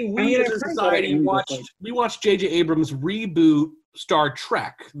 I'm saying we as a society watched J.J. Abrams reboot Star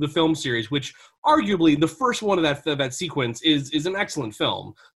Trek, the film series, which arguably the first one of that sequence is an excellent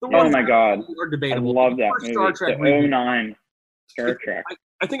film. Oh my God, are debatable. I love that movie. Star Trek the 09 Star Trek.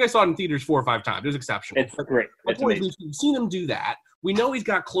 I think I saw it in theaters 4 or 5 times. It was exceptional. It's great. My point is, we've seen him do that. We know he's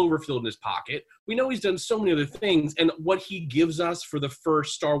got Cloverfield in his pocket. We know he's done so many other things. And what he gives us for the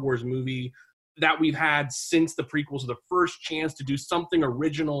first Star Wars movie that we've had since the prequels, the first chance to do something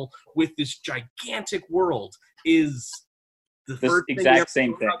original with this gigantic world is the first exact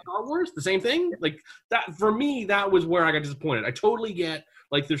same thing. Star Wars, the same thing? Like that, for me, that was where I got disappointed. I totally get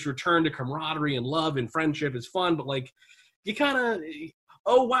like this return to camaraderie and love and friendship is fun, but like you kind of...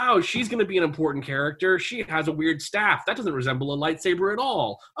 Oh, wow, she's going to be an important character. She has a weird staff. That doesn't resemble a lightsaber at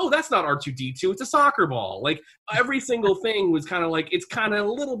all. Oh, that's not R2-D2. It's a soccer ball. Like, every single thing was kind of like, it's kind of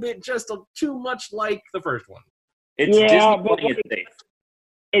a little bit too much like the first one. It's Disney playing it safe.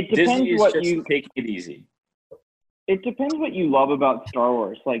 It depends Disney is what just you taking it easy. It depends what you love about Star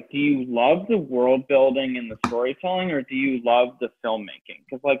Wars. Like, do you love the world building and the storytelling, or do you love the filmmaking?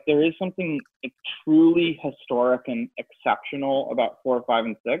 Because, like, there is something truly historic and exceptional about 4, 5,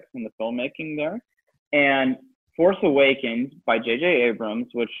 and 6 and the filmmaking there. And Force Awakens by J.J. Abrams,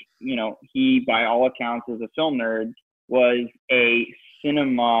 which, you know, he, by all accounts, is a film nerd, was a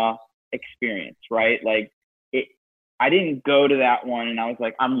cinema experience, right? Like, I didn't go to that one and I was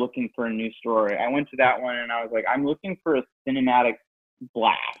like, I'm looking for a new story. I went to that one and I was like, I'm looking for a cinematic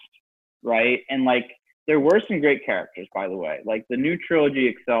blast, right? And like, there were some great characters, by the way. Like the new trilogy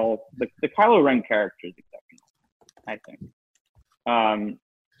excels. The Kylo Ren character is exceptional, I think.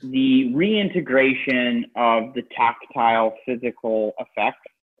 The reintegration of the tactile physical effects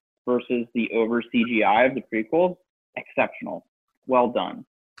versus the over CGI of the prequels, exceptional. Well done.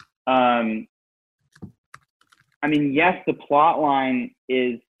 I mean, yes, the plot line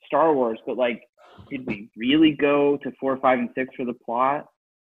is Star Wars, but like, did we really go to 4, 5, and 6 for the plot?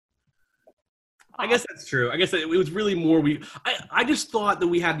 I guess that's true. I guess it was really more I just thought that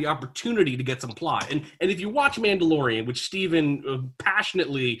we had the opportunity to get some plot. And if you watch Mandalorian, which Steven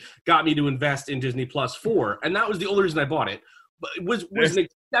passionately got me to invest in Disney Plus for, and that was the only reason I bought it, but it was an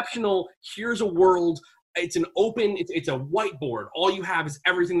exceptional, here's a world, it's an open, it's a whiteboard. All you have is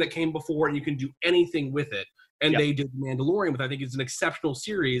everything that came before and you can do anything with it. And they did Mandalorian, which I think is an exceptional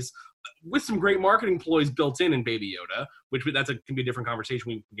series with some great marketing ploys built in Baby Yoda, which can be a different conversation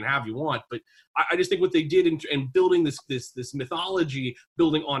we can have if you want. But I just think what they did in building this mythology,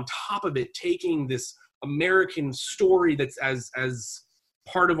 building on top of it, taking this American story that's as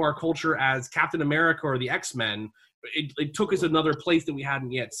part of our culture as Captain America or the X-Men, it took us another place that we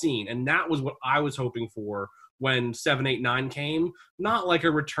hadn't yet seen. And that was what I was hoping for when 7, 8, 9 came, not like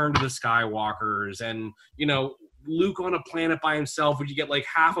a return to the Skywalkers and, you know, Luke on a planet by himself, would you get like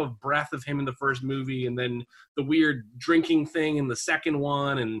half a breath of him in the first movie and then the weird drinking thing in the second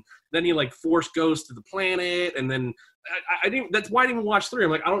one. And then he like force goes to the planet. And then I didn't, that's why I didn't even watch 3. I'm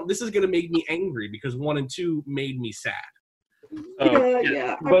like, this is going to make me angry because 1 and 2 made me sad.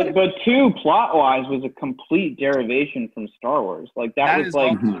 Yeah. But 2 plot wise was a complete derivation from Star Wars. Like that was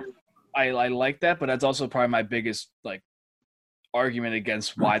like, I like that, but that's also probably my biggest like argument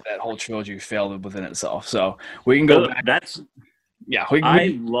against why that whole trilogy failed within itself. So we can go back.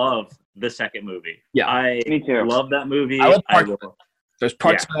 I love the second movie. Yeah, me too. Love that movie. I love there's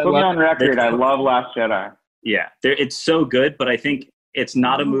parts of that. Put me on record. I love Last Jedi. Yeah, it's so good, but I think it's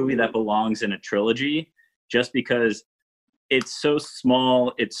not a movie that belongs in a trilogy just because it's so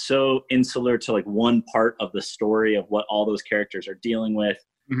small. It's so insular to like one part of the story of what all those characters are dealing with.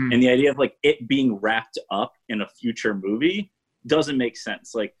 Mm-hmm. And the idea of like it being wrapped up in a future movie doesn't make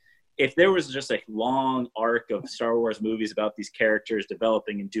sense. Like if there was just a long arc of Star Wars movies about these characters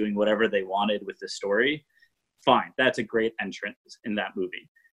developing and doing whatever they wanted with the story, fine. That's a great entrance in that movie.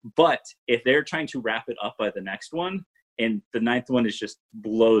 But if they're trying to wrap it up by the next one, And the ninth one is just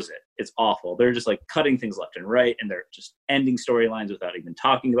blows it. It's awful. They're just like cutting things left and right, and they're just ending storylines without even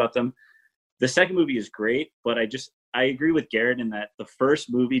talking about them. The second movie is great, but I agree with Garrett in that the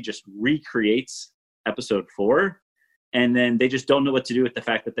first movie just recreates episode 4, and then they just don't know what to do with the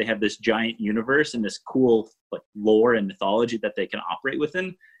fact that they have this giant universe and this cool like lore and mythology that they can operate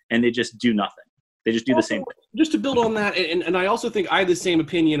within, and they just do nothing. They just do the same thing. Just to build on that, and I also think I had the same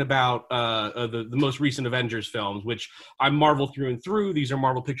opinion about the most recent Avengers films, which I'm Marvel through and through. These are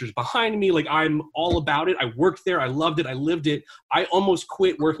Marvel pictures behind me. Like, I'm all about it. I worked there. I loved it. I lived it. I almost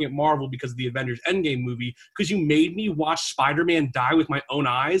quit working at Marvel because of the Avengers Endgame movie, because you made me watch Spider-Man die with my own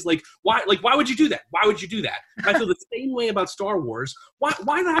eyes. Like, why would you do that? Why would you do that? I feel the same way about Star Wars. Why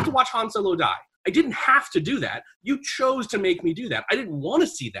did I have to watch Han Solo die? I didn't have to do that. You chose to make me do that. I didn't want to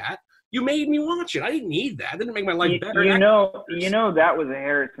see that. You made me watch it. I didn't need that. It didn't make my life better. You know that was a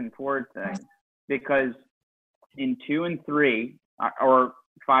Harrison Ford thing, because in 2 and 3, or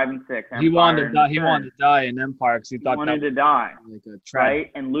 5 and 6, he wanted to die in Empire because he thought wanted to die, like a trap.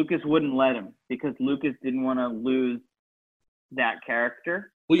 right? And Lucas wouldn't let him because Lucas didn't want to lose that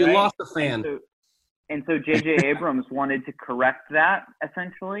character. Well, you right? lost a fan. And so J.J. Abrams wanted to correct that,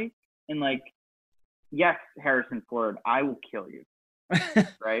 essentially, and like, yes, Harrison Ford, I will kill you.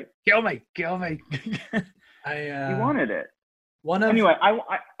 Right? Kill me. He wanted it. Anyway, I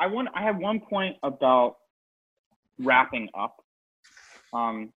have one point about wrapping up.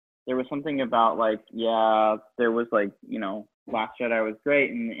 There was something about like, yeah, there was like, Last Jedi was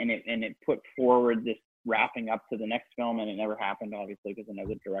great, and it put forward this wrapping up to the next film, and it never happened, obviously, because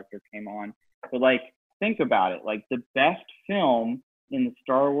another director came on. But like, think about it. Like, the best film in the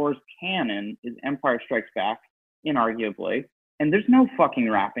Star Wars canon is Empire Strikes Back, inarguably. And there's no fucking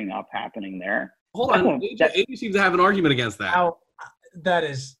wrapping up happening there. Hold on. AJ seems to have an argument against that. That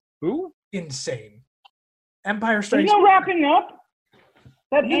is insane. Empire Strikes Back. There's no wrapping up.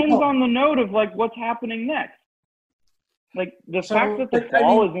 That ends on the note of like what's happening next. Like the fact that the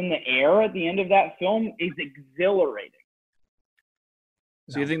ball is in the air at the end of that film is exhilarating.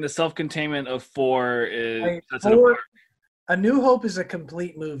 So you think the self-containment of 4 is A New Hope is a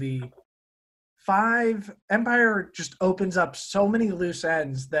complete movie. 5, Empire just opens up so many loose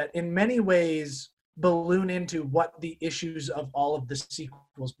ends that in many ways balloon into what the issues of all of the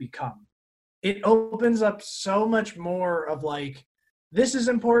sequels become. It opens up so much more of like, this is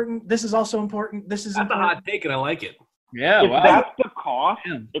important, this is also important, this is important. That's a hot take, and I like it. Yeah, if that's the cost,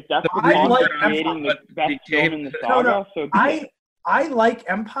 if that's the cost of creating the best film in the saga, so I like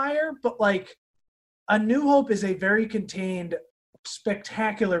Empire, but like, A New Hope is a very contained,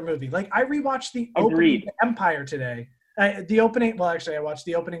 spectacular movie. Like, I rewatched the opening to Empire today. I watched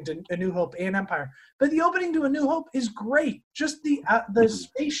the opening to A New Hope and Empire. But the opening to A New Hope is great. Just the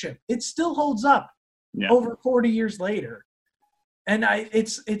spaceship, it still holds up over 40 years later. And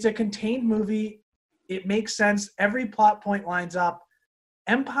it's a contained movie. It makes sense. Every plot point lines up.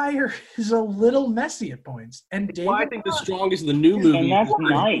 Empire is a little messy at points. And I think the strongest of the new movie is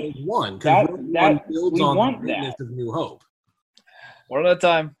nice. Rogue One, because Rogue One builds on the greatness of New Hope. One at a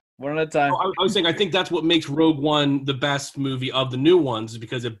time. I was saying, I think that's what makes Rogue One the best movie of the new ones, is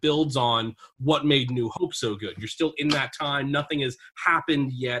because it builds on what made New Hope so good. You're still in that time. Nothing has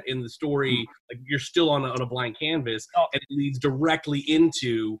happened yet in the story. Like, you're still on a blank canvas, and it leads directly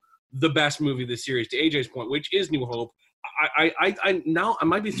into the best movie of the series, to AJ's point, which is New Hope. I now I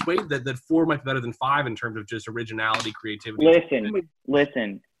might be swayed that 4 might be better than 5 in terms of just originality, creativity.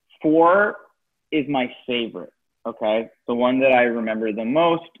 Listen. 4 is my favorite. Okay, the one that I remember the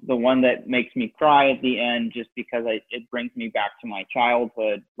most, the one that makes me cry at the end, just because it brings me back to my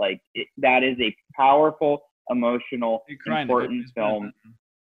childhood. Like, that is a powerful, emotional, important film.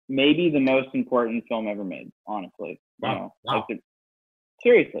 Maybe the most important film ever made, honestly. Wow. Like,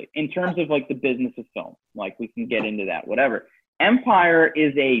 seriously, in terms of like the business of film, like, we can get into that, whatever. Empire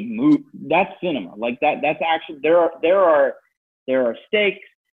is a movie. That's cinema. Like, that's actually, there are stakes.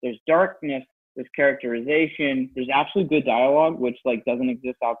 There's darkness. There's characterization. There's actually good dialogue, which like doesn't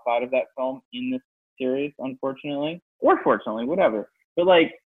exist outside of that film in this series, unfortunately, or fortunately, whatever. But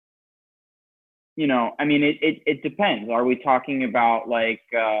like, I mean, it depends. Are we talking about like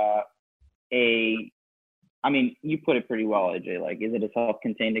I mean, you put it pretty well, AJ. Like, is it a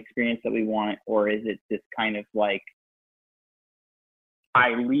self-contained experience that we want, or is it this kind of like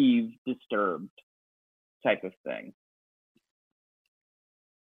I leave disturbed type of thing?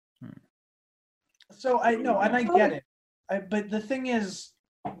 So I know, and I get it. But the thing is,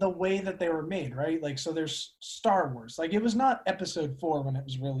 the way that they were made, right? Like, so there's Star Wars. Like, it was not Episode 4 when it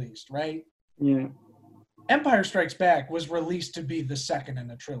was released, right? Yeah. Empire Strikes Back was released to be the second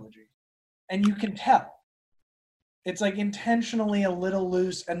in a trilogy. And you can tell. It's like intentionally a little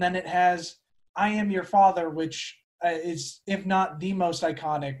loose, and then it has "I Am Your Father," which is, if not the most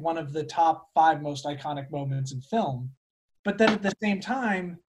iconic, one of the top 5 most iconic moments in film. But then at the same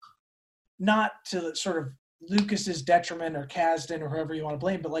time, not to sort of Lucas's detriment or Kasdan or whoever you want to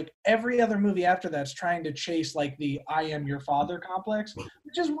blame, but like every other movie after that's trying to chase like the "I am your father" complex,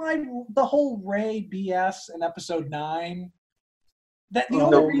 which is why the whole Rey BS in Episode 9. That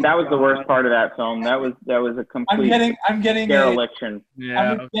was the worst part of that film. That was a complete I'm getting dereliction.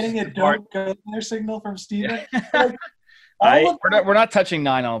 I'm getting a "don't go there" signal from Steven. We're not touching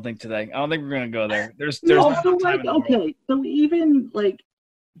 9. I don't think today. I don't think we're gonna go there. There's no, not so enough time like in the world. okay, so even like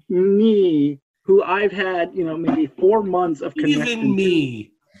me, who I've had maybe 4 months of connection Even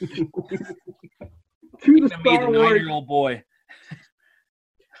me. to the Even me, Star the Wars. 9-year-old boy.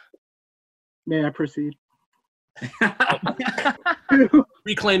 May I proceed?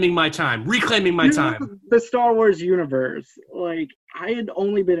 Reclaiming my time. The Star Wars universe. Like, I had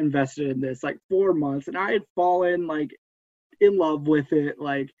only been invested in this like 4 months, and I had fallen like in love with it.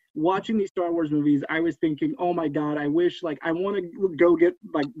 Like, watching these Star Wars movies, I was thinking, oh my god, I wish like I want to go get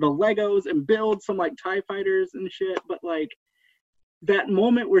like the Legos and build some like TIE fighters and shit. But like that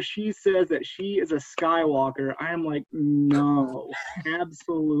moment where she says that she is a Skywalker, I am like, no,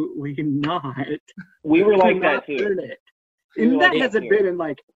 absolutely not. We were like Cannot that too. earn it. We And were that like hasn't that been in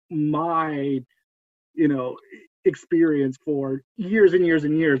like my, experience for years and years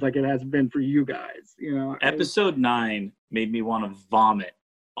and years, like it has been for you guys. Episode 9 made me want to vomit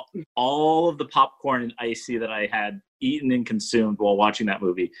all of the popcorn and icy that I had eaten and consumed while watching that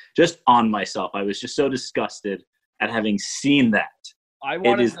movie, just on myself. I was just so disgusted at having seen that.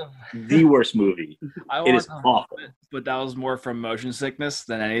 It is the worst movie. It is awful. But that was more from motion sickness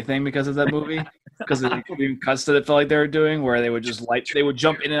than anything because of that movie. Because of the extreme cuts that it felt like they were doing, where they would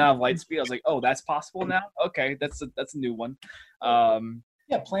jump in and out of light speed. I was like, oh, that's possible now. Okay, that's a new one. Yeah,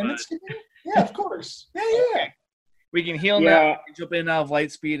 planets. Yeah, of course. Yeah. We can heal now. We can jump in and out of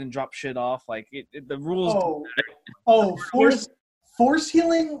light speed and drop shit off. Like the rules. Force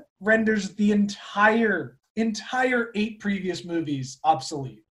healing renders the entire 8 previous movies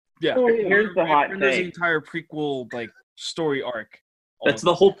obsolete. Yeah. Here's the hot There's the take. entire prequel story arc. That's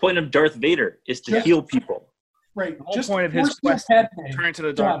the whole point of Darth Vader, is to heal people. Right. The whole point of his quest to turn to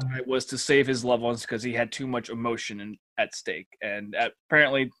the dark side was to save his loved ones because he had too much emotion at stake. And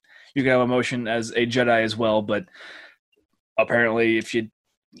apparently you can have emotion as a Jedi as well, but apparently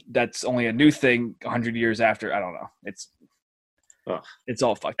that's only a new thing 100 years after. I don't know. It's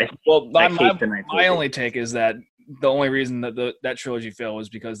all fucked up. Well, my only take is that the only reason that that trilogy failed was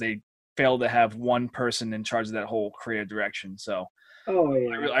because they failed to have one person in charge of that whole creative direction. So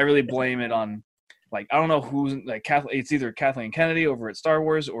I really blame it on, like, I don't know who's like it's either Kathleen Kennedy over at Star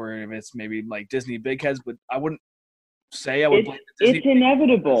Wars or if it's maybe like Disney big heads, but I wouldn't say I would blame Disney. It's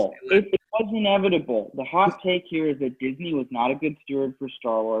inevitable. It was inevitable. The hot take here is that Disney was not a good steward for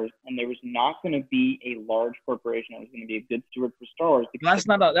Star Wars, and there was not going to be a large corporation that was going to be a good steward for Star Wars. That's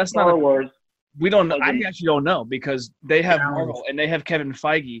not Star Wars. We don't know. I actually don't know because they have Marvel and they have Kevin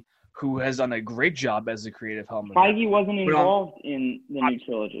Feige, who has done a great job as a creative helm. Feige wasn't involved in the new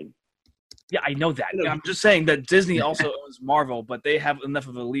trilogy. Yeah, I know that. I'm just saying that Disney also owns Marvel, but they have enough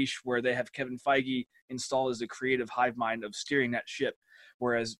of a leash where they have Kevin Feige installed as the creative hive mind of steering that ship.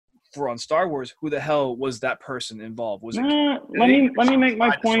 Whereas on Star Wars, who the hell was that person involved? Was it? Let me make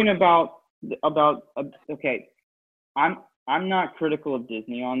my point about okay. I'm not critical of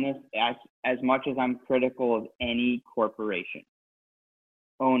Disney on this as much as I'm critical of any corporation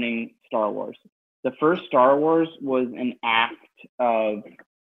owning Star Wars. The first Star Wars was an act of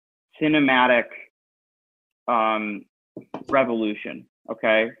cinematic revolution,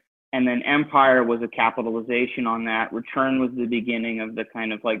 okay? And then Empire was a capitalization on that. Return was the beginning of the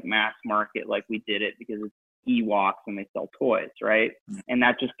kind of like mass market, like we did it because it's Ewoks and they sell toys, right? And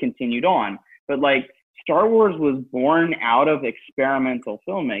that just continued on. But like Star Wars was born out of experimental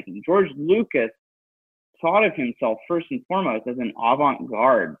filmmaking. George Lucas thought of himself first and foremost as an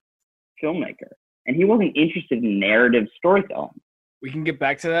avant-garde filmmaker. And he wasn't interested in narrative storytelling. We can get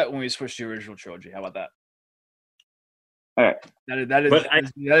back to that when we switch to the original trilogy. How about that? All right.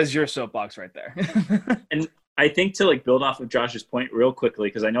 That is your soapbox right there. And I think to like build off of Josh's point real quickly,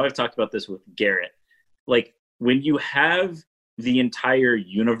 because I know I've talked about this with Garrett, like when you have the entire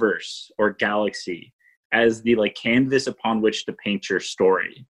universe or galaxy as the like canvas upon which to paint your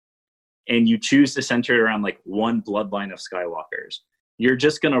story, and you choose to center it around like one bloodline of Skywalkers, you're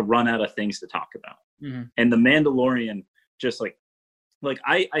just going to run out of things to talk about. Mm-hmm. And The Mandalorian just like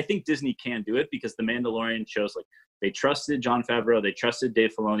I think Disney can do it because The Mandalorian shows like they trusted Jon Favreau, they trusted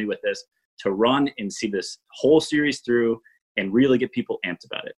Dave Filoni with this. to run and see this whole series through and really get people amped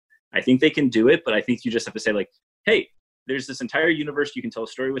about it. I think they can do it, but I think you just have to say, like, hey, there's this entire universe you can tell a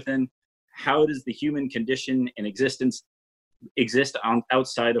story within. How does the human condition and existence exist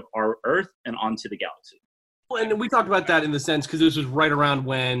outside of our Earth and onto the galaxy? Well, and we talked about that in the sense because this was right around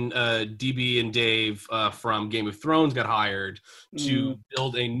when DB and Dave from Game of Thrones got hired to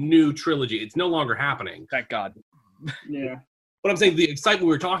build a new trilogy. It's no longer happening. Thank God. Yeah. But I'm saying the excitement we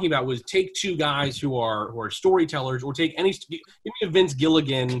were talking about was take two guys who are storytellers, or take give me a Vince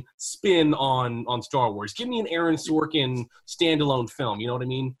Gilligan spin on Star Wars. Give me an Aaron Sorkin standalone film. You know what I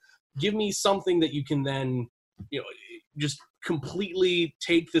mean? Give me something that you can then, just completely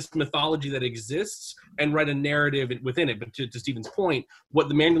take this mythology that exists and write a narrative within it. But to Stephen's point, what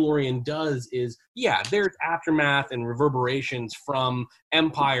The Mandalorian does is, yeah, there's aftermath and reverberations from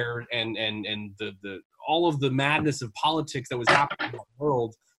Empire and the all of the madness of politics that was happening in the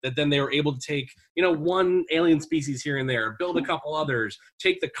world, that then they were able to take, one alien species here and there, build a couple others,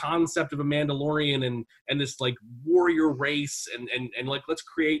 take the concept of a Mandalorian and this like warrior race and like, let's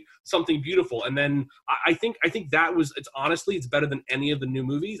create something beautiful. And then I think that was, it's better than any of the new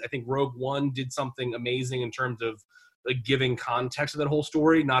movies. I think Rogue One did something amazing in terms of like giving context to that whole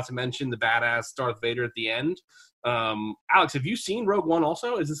story, not to mention the badass Darth Vader at the end. Alex, have you seen Rogue One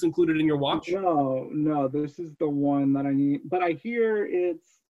also? Is this included in your watch? No, this is the one that I need, but I hear it's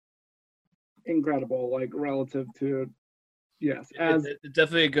incredible, like relative to, yes. It's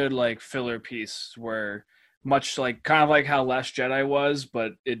definitely a good like filler piece where much like kind of like how Last Jedi was,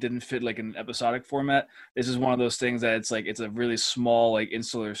 but it didn't fit like an episodic format. This is one of those things that it's a really small like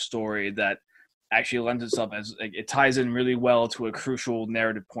insular story that actually lends itself as like, it ties in really well to a crucial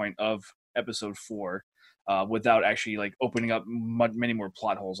narrative point of episode 4. Without actually like opening up many more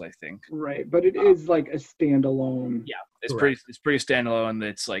plot holes, I think. Right, but it is like a standalone. Yeah, it's pretty standalone.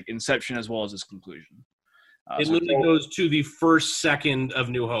 It's like Inception as well as its conclusion. It literally goes to the first second of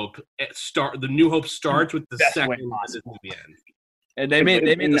New Hope. The New Hope starts with the second this movie ends. And they made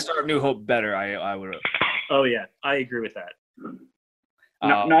the start of New Hope better. I would. Oh yeah, I agree with that.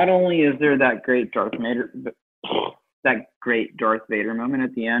 Not only is there that great Darth Vader moment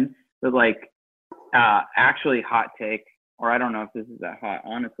at the end, but like. Actually, hot take, or I don't know if this is that hot.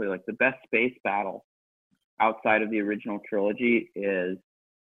 Honestly, like the best space battle outside of the original trilogy is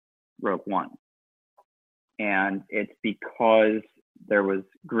Rogue One, and it's because there was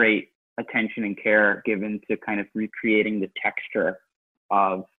great attention and care given to kind of recreating the texture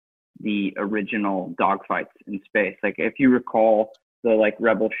of the original dogfights in space. Like if you recall the like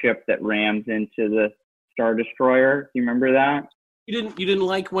rebel ship that rams into the Star Destroyer, do you remember that? You didn't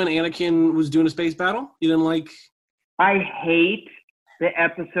like when Anakin was doing a space battle? You didn't like? I hate the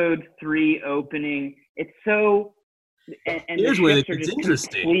episode 3 opening. It's so and here's the where ships are it's just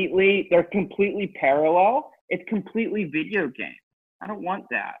interesting. They're completely parallel. It's completely video game. I don't want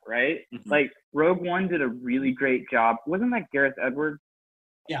that, right? Mm-hmm. Like Rogue One did a really great job. Wasn't that Gareth Edwards?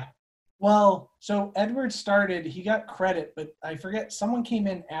 Yeah. Well, so Edwards started, he got credit, but I forget, someone came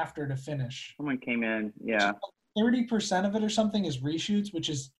in after to finish. Someone came in, yeah. 30% of it or something is reshoots, which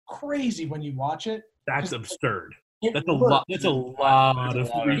is crazy when you watch it. That's absurd. That's a lot. That's a lot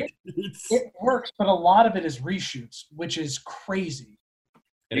of reshoots. It works, but a lot of it is reshoots, which is crazy.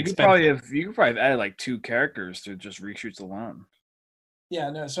 You could probably have added like 2 characters to just reshoots alone. Yeah,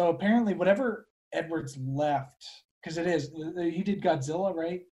 no. So apparently, whatever Edwards left, because he did Godzilla,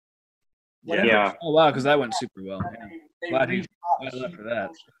 right? Yeah. Oh wow, because that went super well. They Glad he left for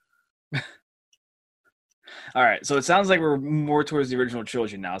that. All right, so it sounds like we're more towards the original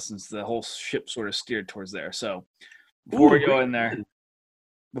trilogy now, since the whole ship sort of steered towards there. So before we go in there,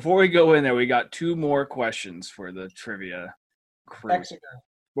 we got 2 more questions for the trivia crew.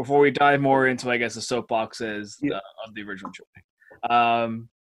 Before we dive more into, I guess, the soapboxes of the original trilogy.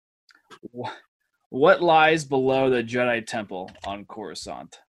 What lies below the Jedi Temple on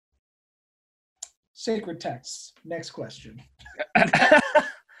Coruscant? Sacred texts. Next question.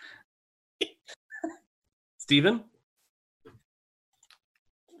 Steven?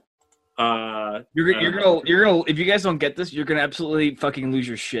 You're gonna if you guys don't get this, you're gonna absolutely fucking lose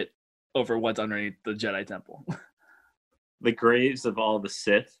your shit over what's underneath the Jedi Temple. The graves of all the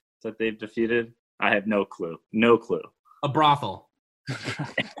Sith that they've defeated. I have no clue. No clue. A brothel.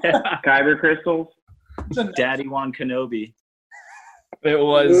 Kyber crystals. Daddy Wan Kenobi. It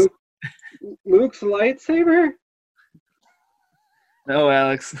was Luke's lightsaber. No,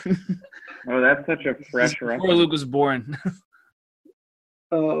 Alex. Oh, that's such a fresh Before reference. Luke was born.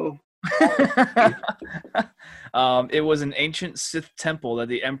 Oh. It was an ancient Sith temple that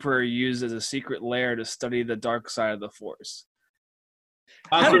the Emperor used as a secret lair to study the dark side of the Force.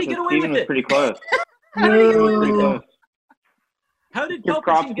 How did he get away Steven with was it? pretty close. How did he get away Pretty with it? close. How did Give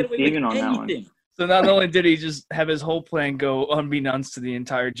props Palpatine to get away Steven with on that one. anything? So not only did he just have his whole plan go unbeknownst to the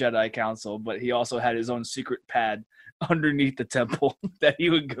entire Jedi Council, but he also had his own secret pad underneath the temple that he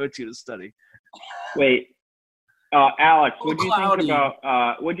would go to study. Wait, Alex, what do you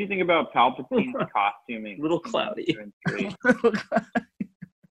Cloudy. think about Palpatine's costuming? Little cloudy.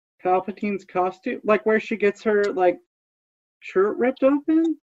 Palpatine's costume, like where she gets her like shirt ripped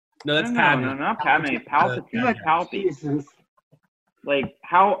open. No, that's no, Padme. no, not Padme. Palpatine. Yeah. Palpatine. Jesus. Like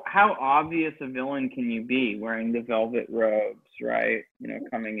how obvious a villain can you be wearing the velvet robes, right? You know,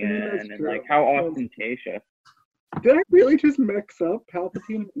 coming in That's and true. like how ostentatious. Did I really just mix up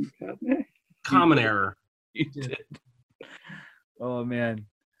Palpatine and Padme? Common error. You did. Oh man.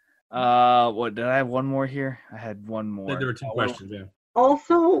 What did I have one more here? I had one more. There were two questions. Yeah.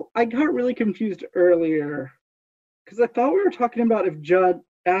 Also, I got really confused earlier because I thought we were talking about if Judd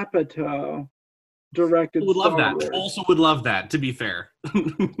Apatow directed. Would love Star that. Wars. Also would love that, to be fair.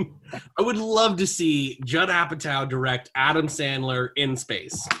 I would love to see Judd Apatow direct Adam Sandler in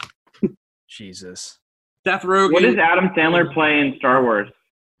space. Jesus. Seth Rogen. What does Adam Sandler play in Star Wars?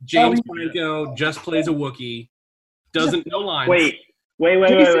 James Franco just plays a Wookiee. Doesn't no lines. Wait.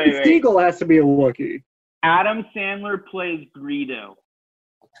 Jason Segel has to be a Wookiee. Adam Sandler plays Greedo.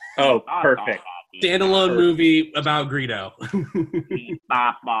 Oh, perfect. Standalone movie about Greedo.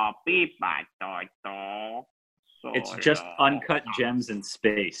 It's just uncut gems in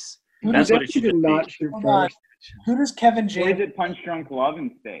space. Who That's what it definitely should did be. not shoot Hold on. first. Who does Kevin Plays James? it Punch Drunk Love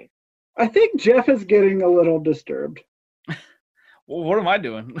in space. I think Jeff is getting a little disturbed Well, what am I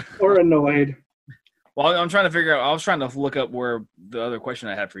doing? or annoyed. Well, I'm trying to figure out. I was trying to look up where the other question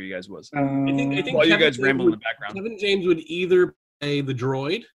I had for you guys was. I think While you Kevin guys James ramble in would- the background. Kevin James would either play the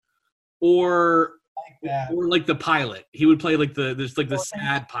droid or Like that. like the pilot. He would play like the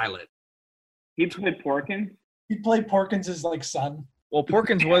sad pilot. He played Porkins. He played Porkins' like son. Well,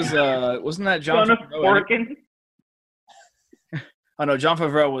 Porkins was wasn't that John Son of Favreau? Porkins. Oh no, John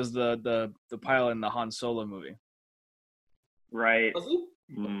Favreau was the pilot in the Han Solo movie. Right. Was he?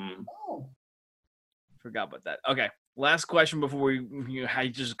 Oh. Forgot about that. Okay, last question before I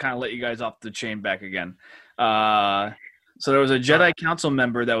just kind of let you guys off the chain back again. So there was a Jedi Council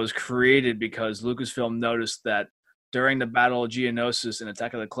member that was created because Lucasfilm noticed that during the Battle of Geonosis in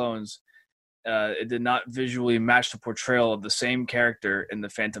Attack of the Clones, it did not visually match the portrayal of the same character in The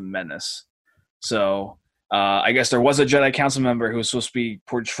Phantom Menace. So I guess there was a Jedi Council member who was supposed to be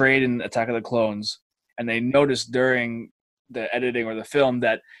portrayed in Attack of the Clones, and they noticed during the editing or the film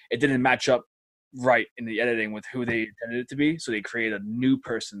that it didn't match up right in the editing with who they intended it to be, so they created a new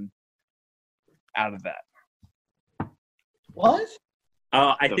person out of that. What?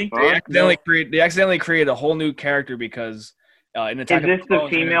 I The think fuck? They accidentally created a whole new character because in Attack Is of this the the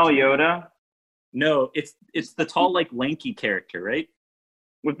Clones, female Yoda no, it's the tall, like lanky character, right?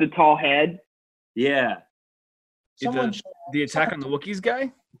 with the tall head? Yeah. Someone. the Attack on the Wookiees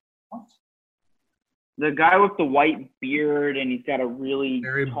guy. The guy with the white beard and he's got a really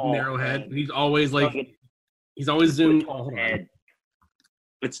Very tall narrow head. He's always like Like, he's always zoomed. tall hold on. head.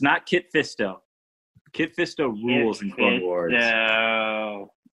 It's not Kit Fisto. Kit Fisto rules in Clone Wars.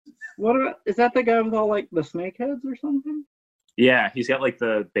 No. What about, is that the guy with all like the snake heads or something? Yeah, he's got like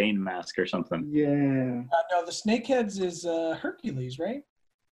the Bane mask or something. Yeah. No, the Snakeheads is Hercules, right?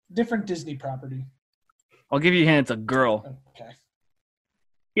 Different Disney property. I'll give you a hint. It's a girl. Okay.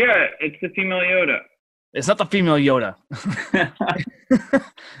 Yeah, it's the female Yoda. It's not the female Yoda.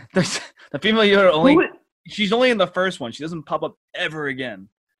 The female Yoda only. Who is- She's only in the first one. She doesn't pop up ever again.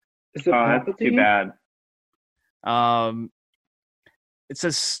 Is it Oh, that's too Palpatine? bad. It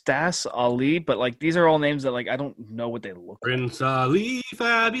says Stas Ali, but like these are all names that like I don't know what they look like. Prince Ali,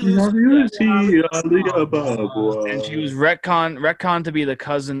 fabulous. And she was retconned to be the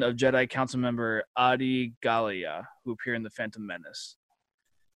cousin of Jedi Council member Adi Gallia, who appeared in The Phantom Menace.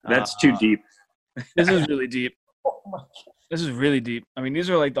 That's too deep. This is really deep. Oh my God. This is really deep. I mean, these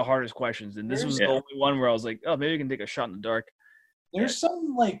are like the hardest questions, and this was the Yeah. only one where I was like, oh, maybe we can take a shot in the dark. There's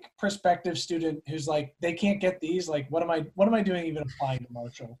some like prospective student who's like, they can't get these. Like, what am I doing even applying to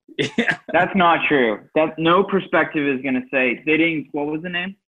Marshall? Yeah. That's not true. That no perspective is gonna say they didn't. What was the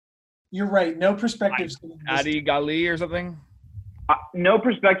name? You're right. No prospective student. Adi Gali or something. No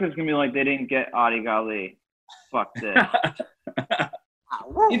perspective is gonna be like they didn't get Adi Gali. Fuck this.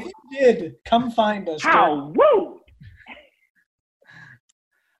 If you did, come find us. How? Woo!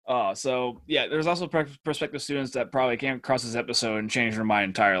 So yeah, there's also prospective students that probably came across this episode and changed their mind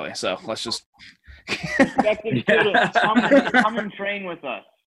entirely. So let's just. Prospective students, come and train with us.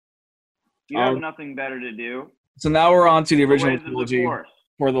 You have Um, nothing better to do. So now we're on to the original Ways of the trilogy Force.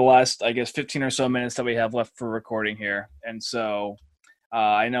 for the last, I guess, 15 or so minutes that we have left for recording here. And so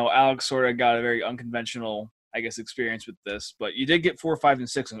I know Alex sort of got a very unconventional, I guess, experience with this, but you did get 4, 5, and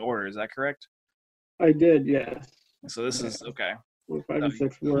 6 in order. Is that correct? I did, yes. So this is okay. 4, 5, and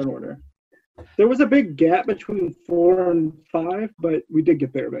 6 were in order. There was a big gap between 4 and 5, but we did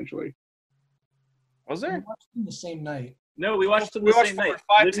get there eventually. Was We there? watched them the same night. No, we watched them We the watched same 4 night. and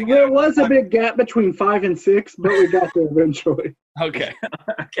 5 Literally- together. There was a big gap between 5 and 6, but we got there eventually. Okay.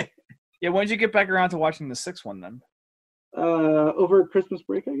 Okay. Yeah, when did you get back around to watching the 6th one then? Over Christmas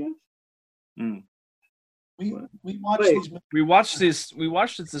break, I guess. We watched Wait. these movies. We watched this. We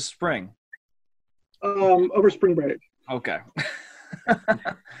watched it this spring. Over spring break. Okay.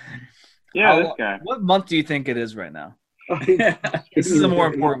 Yeah, How- this guy. What month do you think it is right now? I- This is a more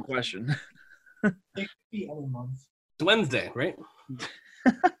important question. It could be every month. It's Wednesday, right?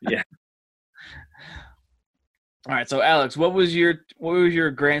 All right, so Alex, what was your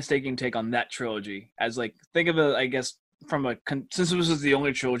grandstaking take on that trilogy? As like, think of it, I guess, from since this was the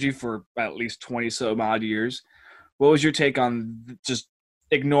only trilogy for at least 20 some odd years. What was your take on just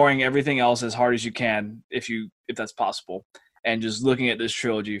ignoring everything else as hard as you can, if that's possible, and just looking at this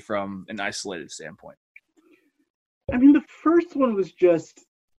trilogy from an isolated standpoint? I mean, the first one was just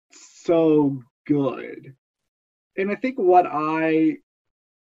so good. And I think why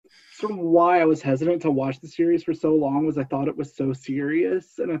I was hesitant to watch the series for so long was I thought it was so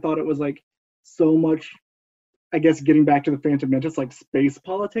serious, and I thought it was like so much, I guess, getting back to the Phantom Menace, like space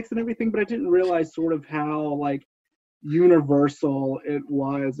politics and everything, but I didn't realize sort of how like universal it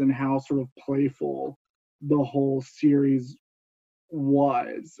was and how sort of playful the whole series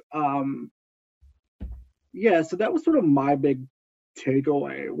was. Yeah, so that was sort of my big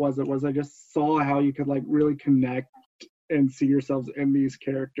takeaway was I just saw how you could like really connect and see yourselves in these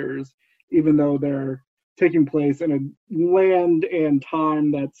characters, even though they're taking place in a land and time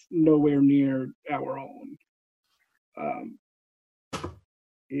that's nowhere near our own.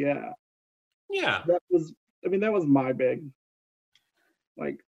 Yeah, Yeah. that was my big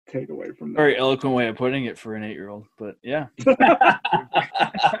like takeaway from that. Very eloquent way of putting it for an 8-year-old, but yeah.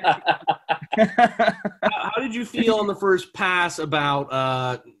 How did you feel on the first pass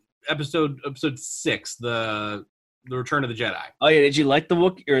about episode 6, the Return of the Jedi? Oh yeah, did you like the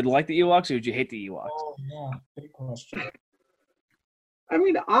Ewoks, or did you hate the Ewoks? Oh yeah, big question. I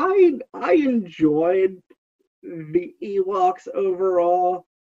mean, I enjoyed the Ewoks overall.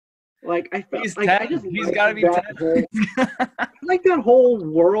 Like I felt He's like 10. I just He's liked gotta be that 10. whole, I like that whole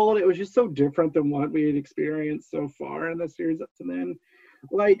world. It was just so different than what we had experienced so far in the series up to then.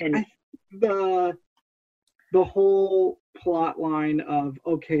 Like the whole plot line of,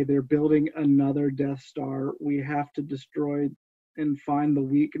 okay, they're building another Death Star. We have to destroy and find the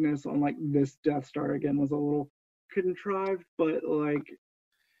weakness on like this Death Star again was a little contrived, but like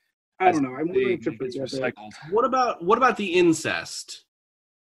I don't know. I'm willing to It's forget it. recycled. What about the incest?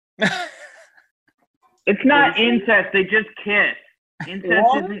 It's not incest. They just kiss. Incest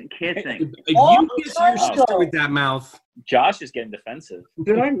What? isn't kissing. You kiss your sister with that mouth. Josh is getting defensive.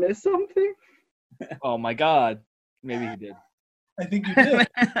 Did I miss something? Oh my God, maybe he did. I think you did.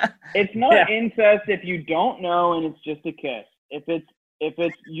 It's not Yeah. incest if you don't know and it's just a kiss. If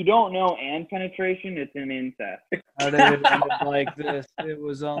it's you don't know and penetration, it's an incest. How did it end up like this? It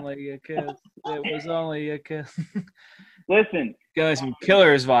was only a kiss. It was only a kiss. Listen, Got some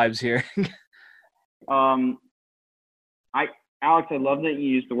Killers vibes here. Alex, I love that you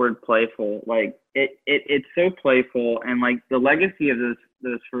used the word playful. Like it's so playful, and like the legacy of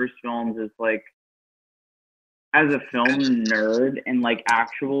those first films is like, as a film nerd, and like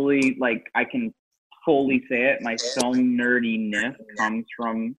actually like I can fully say it, my film nerdiness comes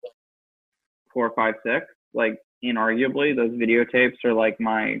from 4, 5, 6. Like inarguably, those videotapes are like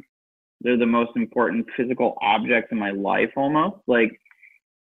they're the most important physical objects in my life almost. Like,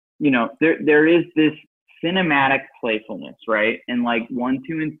 you know, there is this cinematic playfulness, right? And like 1,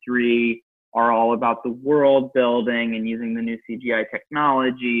 2, and 3 are all about the world building and using the new CGI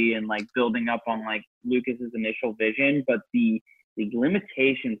technology and like building up on like Lucas's initial vision, but the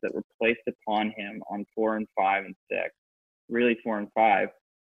limitations that were placed upon him on 4 and 5 and 6, really 4 and 5,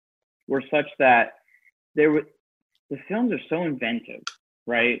 were such that the films are so inventive,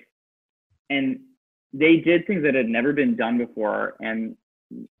 right? And they did things that had never been done before, and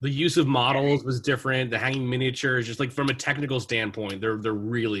The use of models was different. The hanging miniatures, just like from a technical standpoint, they're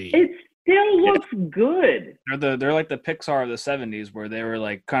really. it still looks good. They're like the Pixar of the 70s, where they were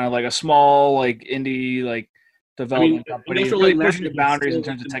like kind of like a small like indie like development company, Industrial really Light pushing the and Magic boundaries in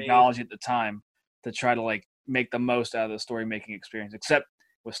still terms of amazing. technology at the time to try to like make the most out of the story making experience. Except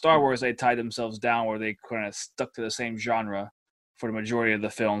With Star Wars, they tied themselves down where they kind of stuck to the same genre for the majority of the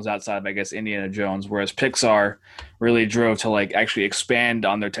films outside of, I guess, Indiana Jones, whereas Pixar really drove to like actually expand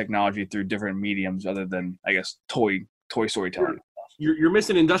on their technology through different mediums other than, I guess, toy storytelling. You're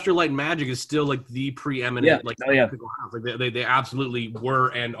missing Industrial Light and Magic is still like the preeminent technical house. Like they absolutely were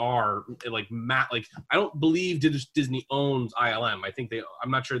and are like I don't believe Disney owns ILM. I think I'm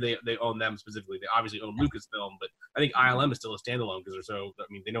not sure they own them specifically. They obviously own Lucasfilm, but I think ILM is still a standalone because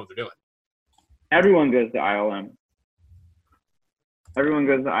they know what they're doing. Everyone goes to ILM. Everyone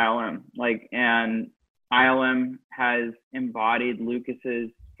goes to ILM. And ILM has embodied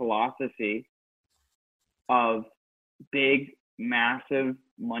Lucas's philosophy of big, massive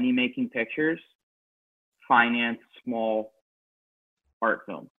money-making pictures, finance small art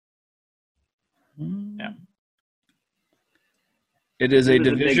film. Yeah. It is a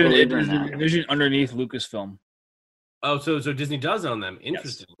division. It is a division underneath Lucasfilm. Oh, so Disney does own them.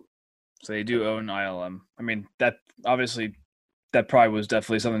 Interesting. Yes. So they do own ILM. I mean, that obviously that probably was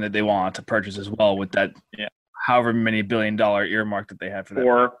definitely something that they wanted to purchase as well with that however many $1 billion earmark that they had for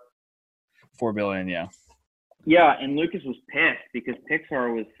that. $4 billion, yeah. Yeah, and Lucas was pissed because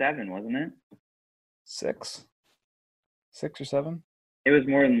Pixar was 7, wasn't it? 6 or 7? It was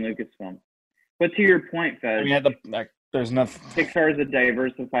more than Lucasfilm. But to your point, Fez, I mean, there's nothing. Pixar is a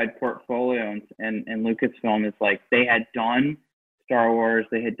diversified portfolio, and Lucasfilm is like they had done Star Wars,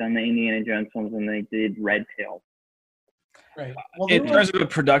 they had done the Indiana Jones films, and they did Red Tail. Right. Well, in terms of the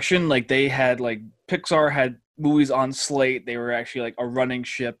production, like they had Pixar had movies on slate. They were actually like a running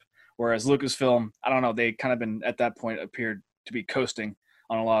ship. Whereas Lucasfilm, I don't know, they kind of been at that point appeared to be coasting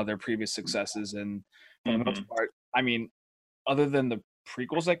on a lot of their previous successes. And for the most part, I mean, other than the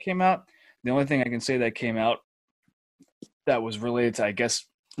prequels that came out, the only thing I can say that came out that was related to, I guess,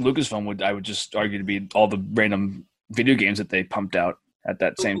 Lucasfilm I would just argue to be all the random video games that they pumped out at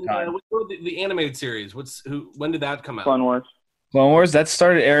that same time. The animated series, when did that come out? Clone Wars. Clone Wars, that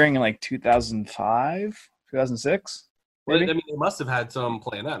started airing in 2005, 2006. Well, I mean, they must have had some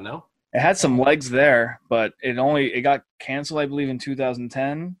play in that, no? It had some legs there, but it got canceled, I believe, in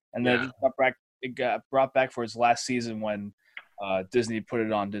 2010, and then it got brought back for its last season when Disney put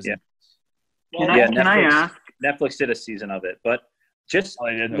it on Disney. Yeah. Can I ask? Netflix did a season of it, but just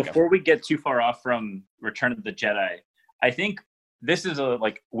before we get too far off from Return of the Jedi, I think this is a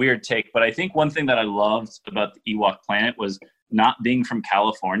weird take, but I think one thing that I loved about the Ewok planet was not being from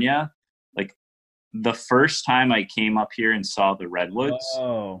California. The first time I came up here and saw the redwoods,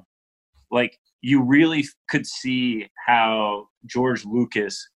 you really could see how George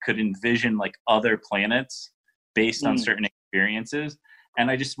Lucas could envision other planets based on certain experiences.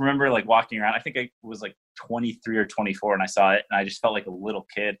 And I just remember walking around. I think I was 23 or 24 and I saw it, and I just felt like a little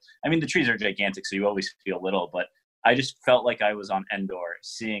kid. I mean, the trees are gigantic, so you always feel little, but I just felt like I was on Endor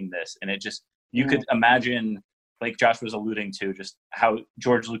seeing this, and it just you could imagine, like Josh was alluding to, just how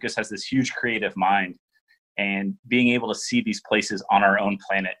George Lucas has this huge creative mind, and being able to see these places on our own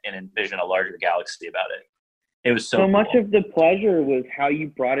planet and envision a larger galaxy about it. It was so cool. Much of the pleasure was how you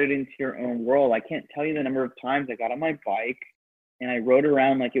brought it into your own world. I can't tell you the number of times I got on my bike and I rode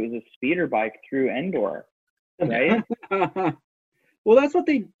around like it was a speeder bike through Endor, right? Well, that's what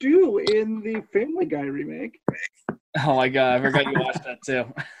they do in the Family Guy remake. Oh my God, I forgot you watched that too.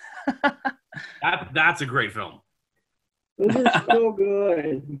 That's a great film. Those are so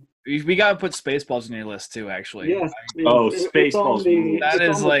good. We gotta put Spaceballs on your list too, actually. Yes. Spaceballs. That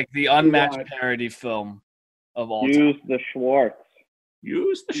is the unmatched parody film of all time. Use the Schwartz.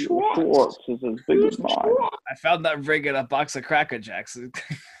 Use the Schwartz. Schwartz is as big as mine. I found that rig in a box of Cracker Jacks.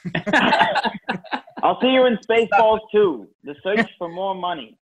 I'll see you in Spaceballs 2. The search for more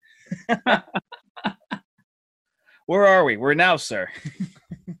money. Where are we? We're now, sir.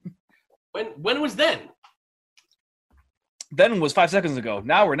 When was then? Then was 5 seconds ago.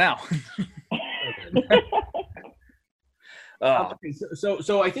 Now we're now. Okay,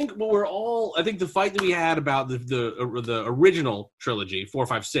 so I think I think the fight that we had about the original trilogy 4,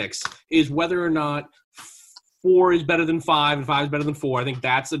 5, 6 is whether or not 4 is better than 5 and 5 is better than 4. I think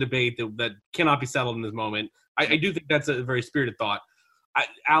that's a debate that cannot be settled in this moment. I do think that's a very spirited thought.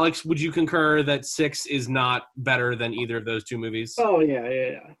 Alex, would you concur that 6 is not better than either of those two movies? Oh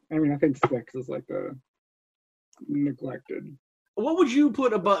yeah. I mean, I think 6 is a neglected. What would you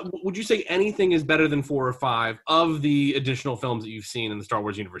put above? Would you say anything is better than 4 or 5 of the additional films that you've seen in the Star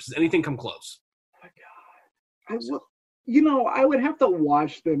Wars universe? Does anything come close? Oh my God, I would have to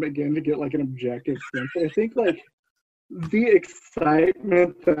watch them again to get an objective sense. I think the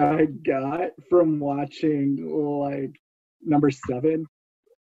excitement that I got from watching number 7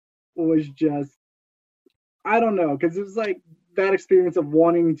 was just, I don't know, because it was that experience of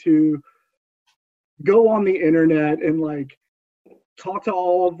wanting to go on the internet and like talk to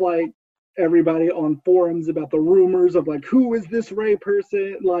all of like everybody on forums about the rumors of like, who is this Rey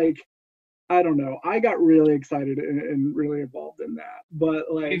person? Like, I don't know. I got really excited and really involved in that. But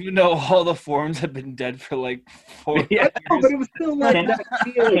like, Even though all the forums have been dead for like 4 Yeah. no, but it was still like Can- that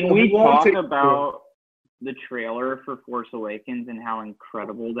feeling. Can of we talk wanting- about the trailer for Force Awakens and how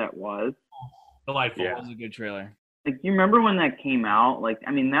incredible that was? Delightful. Yeah. That was a good trailer. Like, you remember when that came out? Like,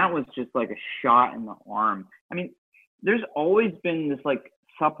 I mean, that was just like a shot in the arm. I mean, there's always been this like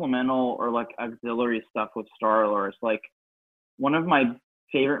supplemental or like auxiliary stuff with Star Wars. Like, one of my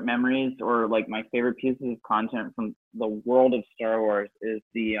favorite memories or like my favorite pieces of content from the world of Star Wars is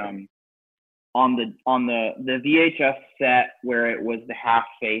the on the VHS set where it was the half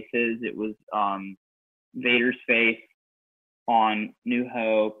faces. It was Vader's face on New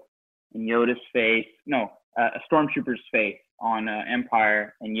Hope and Yoda's face. No, a Stormtrooper's face on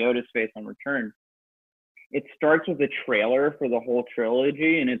Empire and Yoda's face on Return. It starts with a trailer for the whole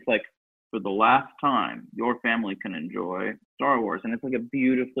trilogy, and it's like, for the last time, your family can enjoy Star Wars. And it's like a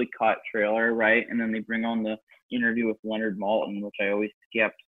beautifully cut trailer, right? And then they bring on the interview with Leonard Maltin, which I always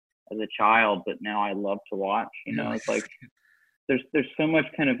skipped as a child, but now I love to watch. You know, it's like there's so much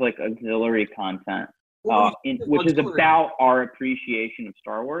kind of like auxiliary content, which is about our appreciation of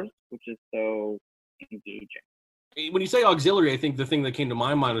Star Wars, which is so engaging. When you say auxiliary, I think the thing that came to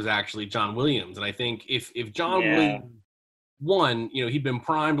my mind was actually John Williams, and I think if John Williams, one, you know, he'd been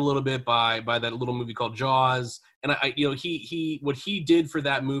primed a little bit by that little movie called Jaws, and I you know, he what he did for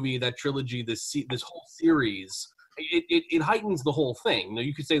that movie, that trilogy, this whole series, it heightens the whole thing. You know,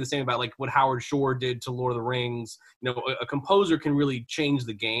 you could say the same about like what Howard Shore did to Lord of the Rings. You know, a composer can really change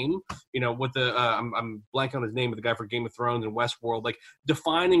the game. You know, what the I'm blanking on his name, but the guy for Game of Thrones and Westworld, like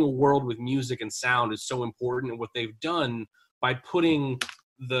defining a world with music and sound is so important. And what they've done by putting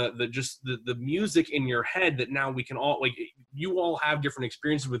the music in your head, that now we can all, like, you all have different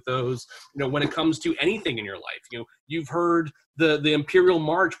experiences with those, you know, when it comes to anything in your life. You know, you've heard the Imperial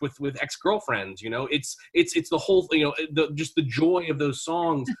March with ex-girlfriends, you know, it's the whole, you know, just the joy of those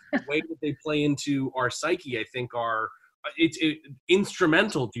songs, the way that they play into our psyche, I think it's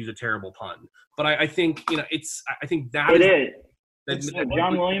instrumental, to use a terrible pun, but I think, you know, I think that it is.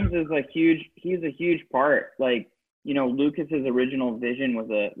 John Williams is he's a huge part. Like, you know, Lucas's original vision was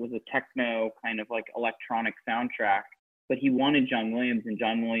a techno kind of like electronic soundtrack, but he wanted John Williams, and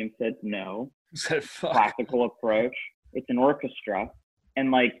John Williams said no. He said, fuck. Classical approach. It's an orchestra,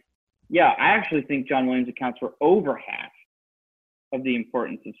 and like, yeah, I actually think John Williams accounts for over half of the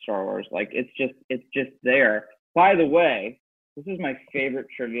importance of Star Wars. Like, it's just there. By the way, this is my favorite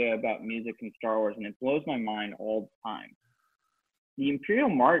trivia about music in Star Wars, and it blows my mind all the time. The Imperial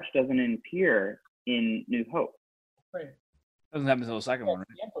March doesn't appear in New Hope. Right. Doesn't happen until the second one,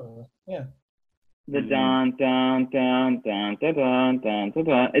 right? Yeah. The dun dun dun dun dun dun dun dun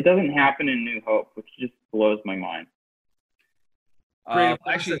dun. It doesn't happen in New Hope, which just blows my mind.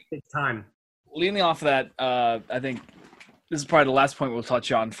 actually takes time. Leaning off of that, I think this is probably the last point we'll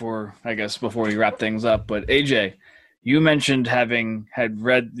touch on for, I guess, before we wrap things up. But AJ, you mentioned had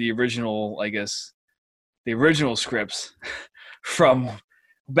read the original, I guess, the original scripts from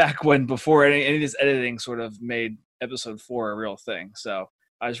back when, before any of this editing sort of made episode 4 a real thing. So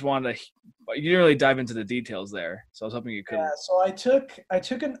I just wanted to, you didn't really dive into the details there, so I was hoping you could. Yeah, so I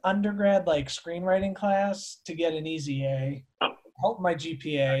took an undergrad like screenwriting class to get an easy A, help my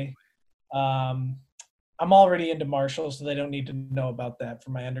GPA. I'm already into Marshall, so they don't need to know about that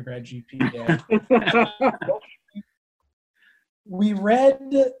for my undergrad GPA. We read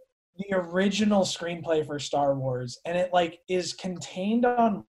the original screenplay for Star Wars, and it like is contained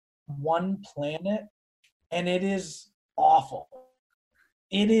on one planet, and it is awful.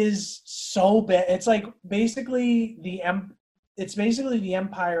 It is so bad. It's like basically the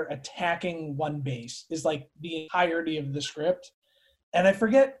Empire attacking one base is like the entirety of the script. And I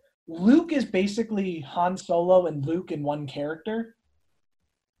forget, Luke is basically Han Solo and Luke in one character.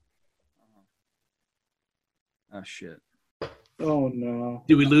 Oh shit! Oh no!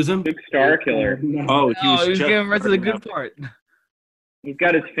 Did we lose him? Luke Starkiller. No. Oh, he was He was just getting right to the bringing good part. He's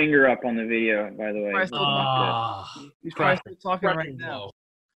got his finger up on the video, by the way. Christ. He's probably still talking right now.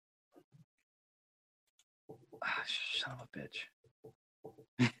 Ah, son of a bitch.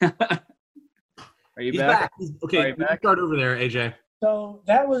 Are you He's back? Okay, Are you back? start over there, AJ. So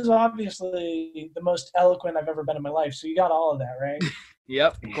that was obviously the most eloquent I've ever been in my life. So you got all of that, right?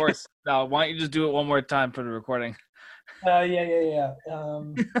 Yep, of course. Now, why don't you just do it one more time for the recording? Yeah.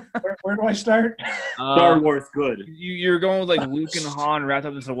 Where do I start? Star Wars good. You're going with like Luke and Han wrapped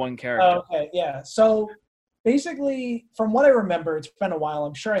up into one character. Okay, yeah. So basically, from what I remember, it's been a while.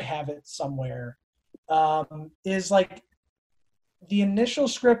 I'm sure I have it somewhere. Is like the initial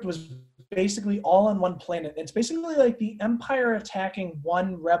script was basically all on one planet. It's basically like the Empire attacking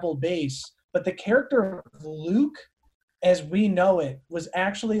one rebel base, but the character of Luke, as we know it, was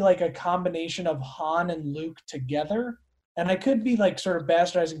actually like a combination of Han and Luke together. And I could be like sort of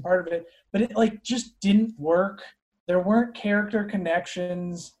bastardizing part of it, but it like just didn't work. There weren't character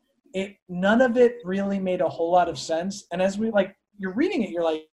connections. None of it really made a whole lot of sense. And as you're reading it, you're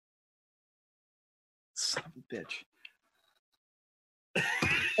like, son of a bitch.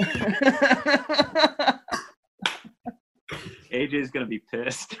 AJ's gonna be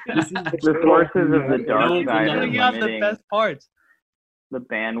pissed. The forces of the dark No, side are no, You have the limiting best parts. the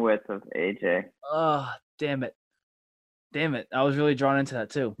bandwidth of AJ. Oh, damn it. Damn it. I was really drawn into that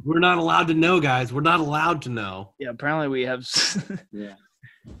too. We're not allowed to know, guys. We're not allowed to know. Yeah, apparently we have. Yeah.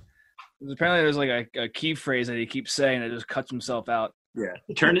 Apparently there's like a key phrase that he keeps saying that just cuts himself out. Yeah.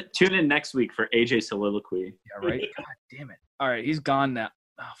 Tune in next week for AJ soliloquy. Yeah, right? God damn it. All right, he's gone now.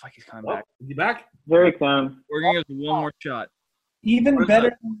 Oh, fuck, he's coming back. Is he back? Here he comes. We're going to give him one more shot. even Where's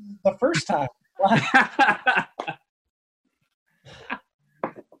better than the first time.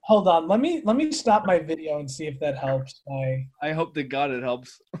 Hold on, let me stop my video and see if that helps. I hope to God it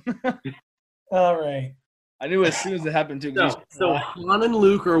helps. All right. I knew as soon as it happened too. So Han and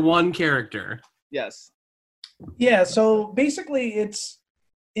Luke are one character. Yes. Yeah, so basically it's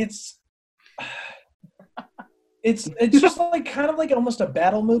just like kind of like almost a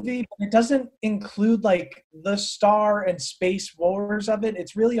battle movie, but it doesn't include like the star and space wars of it.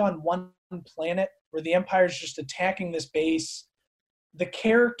 It's really on one planet where the Empire's just attacking this base. The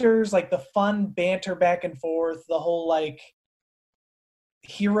characters, like the fun banter back and forth, the whole like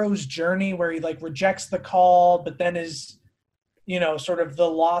hero's journey where he like rejects the call, but then is, you know, sort of the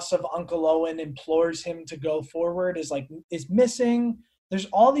loss of Uncle Owen implores him to go forward is missing. There's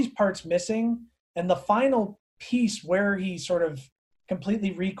all these parts missing. And the final piece where he sort of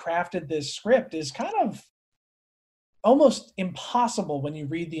completely recrafted this script is kind of almost impossible when you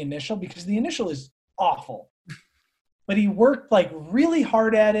read the initial, because the initial is awful. But he worked like really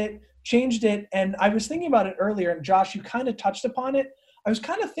hard at it, changed it. And I was thinking about it earlier, and Josh, you kind of touched upon it. I was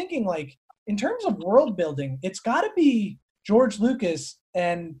kind of thinking like, in terms of world building, it's got to be George Lucas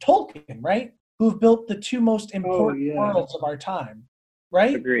and Tolkien, right? Who've built the two most important worlds of our time,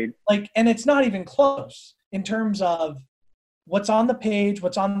 right? Agreed. Like, and it's not even close in terms of what's on the page,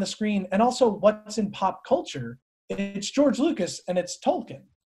 what's on the screen, and also what's in pop culture. It's George Lucas and it's Tolkien.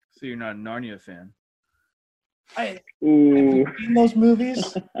 So you're not a Narnia fan? I've Ooh. seen those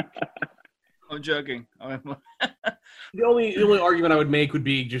movies. I'm joking. The only argument I would make would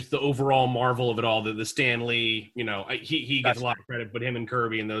be just the overall marvel of it all. The Stan Lee, you know, he gets a lot of credit, but him and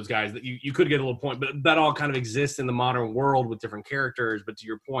Kirby and those guys, that you could get a little point, but that all kind of exists in the modern world with different characters. But to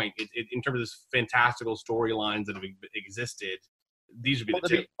your point, it in terms of this fantastical storylines that have existed, these would be the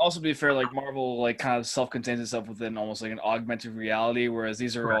two. Also, to be fair, like Marvel, like kind of self-contains itself within almost like an augmented reality, whereas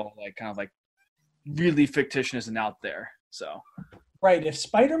these are all like kind of like really fictitious and out there. So. Right. If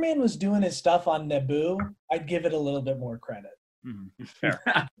Spider-Man was doing his stuff on Naboo, I'd give it a little bit more credit. Mm-hmm. Fair.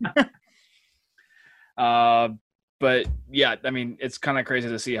 But yeah, I mean, it's kind of crazy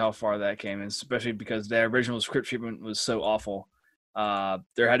to see how far that came, especially because the original script treatment was so awful.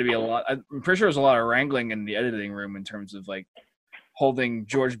 There had to be a lot. I'm pretty sure there was a lot of wrangling in the editing room in terms of like holding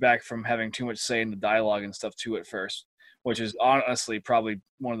George back from having too much say in the dialogue and stuff too at first, which is honestly probably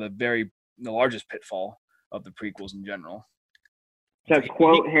one of the largest pitfall of the prequels in general. To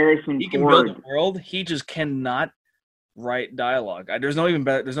quote Harrison Ford, he can build a world. He just cannot write dialogue. There's no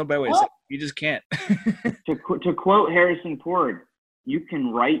better way to say it. He just can't. to quote Harrison Ford, you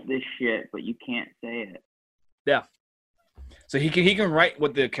can write this shit, but you can't say it. Yeah. So he can write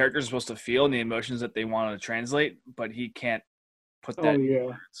what the characters are supposed to feel and the emotions that they want to translate, but he can't put that in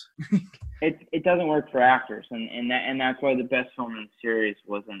words. It doesn't work for actors, and that's why the best film in the series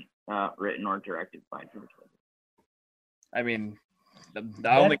wasn't written or directed by George Lucas. I mean, I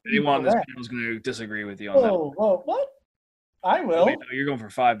don't think anyone on this panel is going to disagree with you on that. Whoa, what? I will. Wait, no, you're going for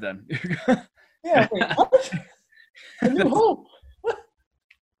 5 then. Yeah, wait, what? A New Hope.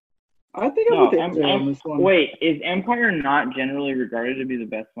 I think I'm with AJ on this one. Wait, is Empire not generally regarded to be the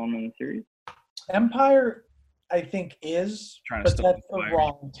best film in the series? Empire, I think, is, Trying to but stop that's the the fire.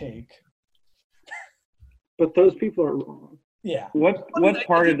 wrong take. But those people are wrong. Yeah. What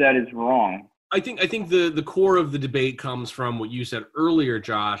part of that is wrong? I think the core of the debate comes from what you said earlier,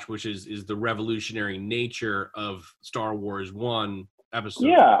 Josh, which is the revolutionary nature of Star Wars 1 episode,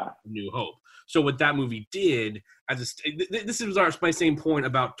 Yeah. New Hope. So what that movie did, this is my same point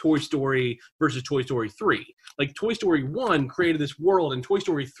about Toy Story versus Toy Story 3. Like Toy Story 1 created this world, and Toy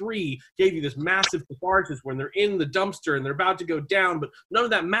Story 3 gave you this massive catharsis when they're in the dumpster and they're about to go down, but none of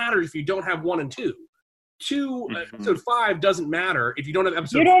that matters if you don't have 1 and 2. Episode 5 doesn't matter if you don't have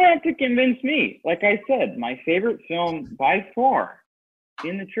episode. You don't have to convince me. Like I said, my favorite film by far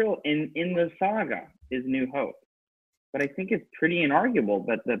in the saga is New Hope. But I think it's pretty inarguable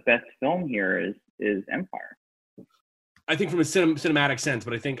that the best film here is Empire. I think from a cinematic sense,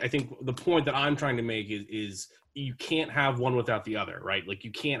 but I think the point that I'm trying to make is you can't have one without the other, right? Like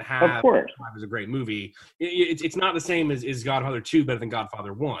you can't have. Of course. Five is a great movie. It's not the same as Godfather 2 better than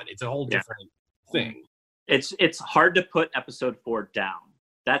Godfather 1. It's a whole different thing. It's hard to put episode 4 down.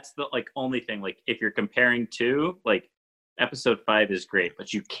 That's the only thing. Like if you're comparing two, like episode 5 is great,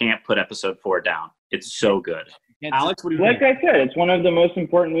 but you can't put episode 4 down. It's so good. Alex, what do you Like think? I said, it's one of the most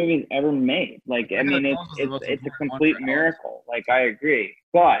important movies ever made. Like I mean, it's a complete miracle. Like I agree,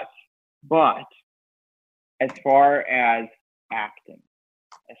 but as far as acting,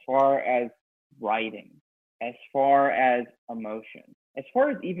 as far as writing, as far as emotion, as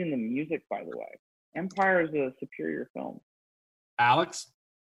far as even the music, by the way, Empire is a superior film. Alex?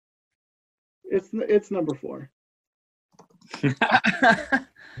 It's number 4.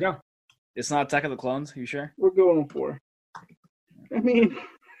 Yeah. It's not Attack of the Clones. You sure? We're going 4. I mean,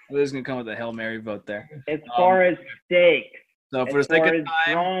 Liz gonna come with a Hail Mary vote there. As far as stakes, So for as the sake far of as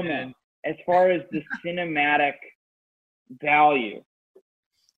time, drama, and as far as the cinematic value,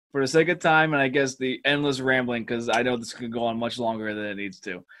 for the sake of time, and I guess the endless rambling, because I know this could go on much longer than it needs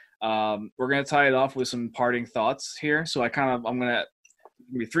to. We're gonna tie it off with some parting thoughts here. So I'm gonna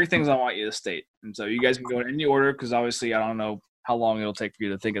give you 3 things I want you to state, and so you guys can go in any order, because obviously I don't know how long it'll take for you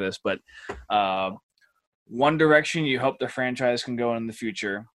to think of this, but one direction you hope the franchise can go in the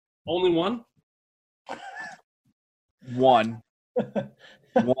future. Only one? One.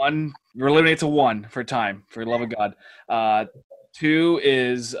 We're limited to 1 for time, for the love of God. 2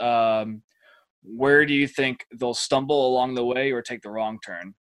 is where do you think they'll stumble along the way or take the wrong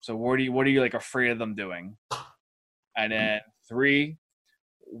turn? So what are you like afraid of them doing? And then 3,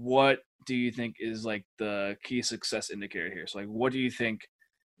 what do you think is like the key success indicator here? So like what do you think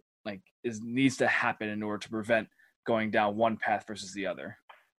like needs to happen in order to prevent going down one path versus the other?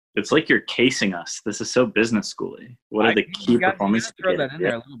 It's like you're casing us. This is so business schooly. What are the key performance throw that indicators? in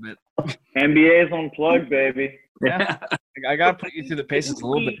there a little bit. NBA's unplugged, baby. Yeah. I gotta put you through the paces a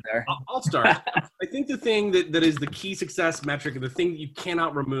little bit there. I'll start. I think the thing that is the key success metric and the thing that you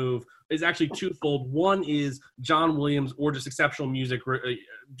cannot remove is actually twofold. One is John Williams or just exceptional music.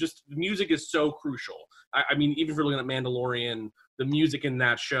 Just music is so crucial. I mean, even if you're looking at Mandalorian, the music in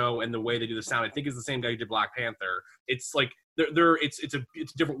that show and the way they do the sound, I think is the same guy who did Black Panther. It's like it's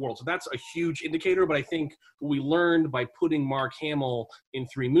a different world. So that's a huge indicator. But I think what we learned by putting Mark Hamill in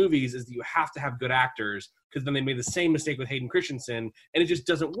 3 movies is that you have to have good actors, because then they made the same mistake with Hayden Christensen, and it just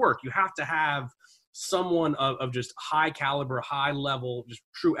doesn't work. You have to have someone of just high caliber, high level, just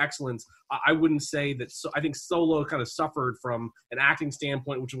true excellence. I wouldn't say that. So I think Solo kind of suffered from an acting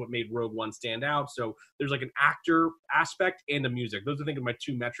standpoint, which is what made Rogue One stand out. So there's like an actor aspect and a music. Those are, I think, my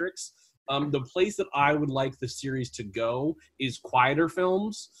 2 metrics. The place that I would like the series to go is quieter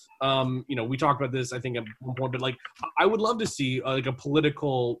films. We talked about this, I think, at one point, but like I would love to see like a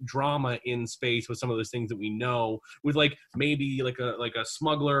political drama in space with some of those things that we know, with like maybe like a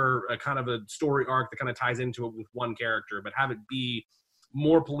smuggler, a kind of a story arc that kind of ties into it with one character, but have it be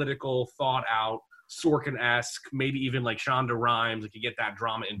more political, thought out, Sorkin-esque, maybe even like Shonda Rhimes, like you get that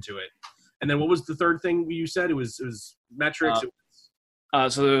drama into it. And then what was the third thing you said? It was metrics.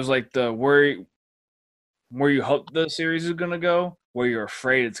 So there's like the where you hope the series is gonna go, where you're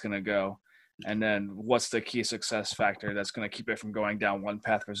afraid it's gonna go, and then what's the key success factor that's gonna keep it from going down one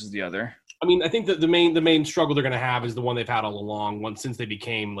path versus the other. I mean, I think that the main struggle they're going to have is the one they've had all along, since they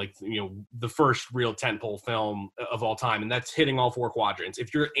became the first real tentpole film of all time, and that's hitting all 4 quadrants.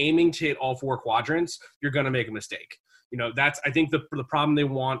 If you're aiming to hit all 4 quadrants, you're going to make a mistake. That's, I think, the problem they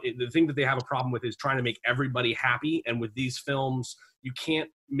want. The thing that they have a problem with is trying to make everybody happy, and with these films, you can't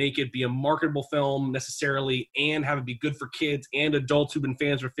make it be a marketable film necessarily and have it be good for kids and adults who've been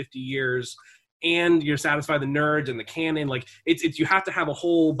fans for 50 years. And you're satisfy the nerds and the canon. Like it's you have to have a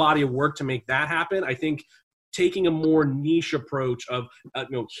whole body of work to make that happen. I think taking a more niche approach of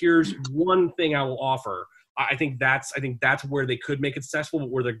here's one thing I will offer. I think that's where they could make it successful,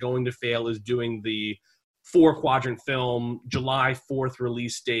 but where they're going to fail is doing the 4 quadrant film, July 4th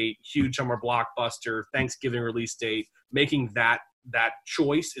release date, huge summer blockbuster, Thanksgiving release date. Making that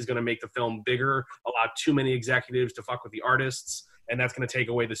choice is going to make the film bigger, allow too many executives to fuck with the artists. and that's going to take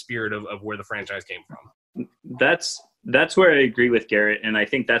away the spirit of where the franchise came from. That's where I agree with Garrett, and I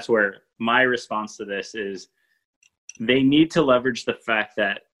think that's where my response to this is they need to leverage the fact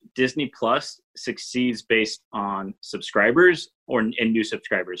that Disney Plus succeeds based on subscribers and new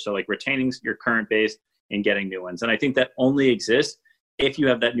subscribers. So like retaining your current base and getting new ones. And I think that only exists if you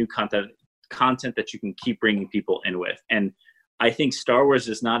have that new content that you can keep bringing people in with. And I think Star Wars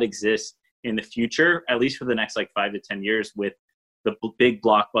does not exist in the future, at least for the next like 5 to 10 years, with the big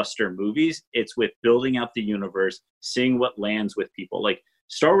blockbuster movies. It's with building out the universe, seeing what lands with people. Like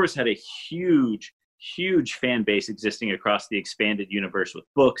Star Wars had a huge fan base existing across the expanded universe with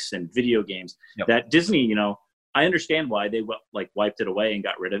books and video games. Yep. That Disney, I understand why they like wiped it away and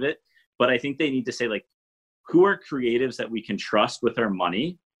got rid of it, but I think they need to say like, who are creatives that we can trust with our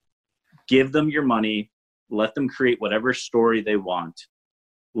money? Give them your money, let them create whatever story they want.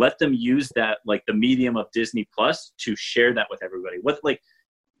 Let them use that, like the medium of Disney Plus, to share that with everybody. Like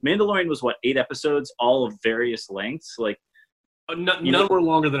Mandalorian was 8 episodes, all of various lengths. Like none were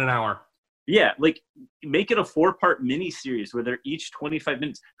longer than an hour. Yeah, like make it a 4-part mini series where they're each 25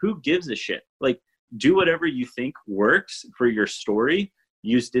 minutes. Who gives a shit? Like do whatever you think works for your story.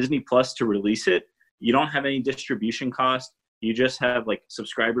 Use Disney Plus to release it. You don't have any distribution cost. You just have like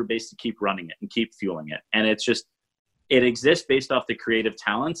subscriber base to keep running it and keep fueling it. And it's just, it exists based off the creative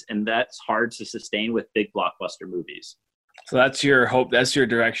talents, and that's hard to sustain with big blockbuster movies. So that's your hope. That's your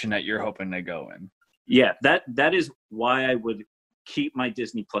direction that you're hoping to go in. Yeah, that is why I would keep my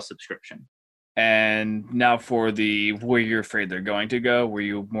Disney Plus subscription. And now for the where you're afraid they're going to go, were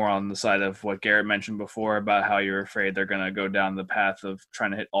you more on the side of what Garrett mentioned before about how you're afraid they're going to go down the path of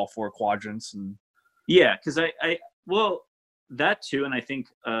trying to hit all 4 quadrants? And yeah, because well, that too, and I think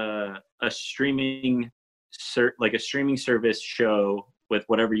a streaming service show with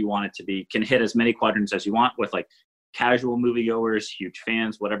whatever you want it to be can hit as many quadrants as you want with like casual moviegoers, huge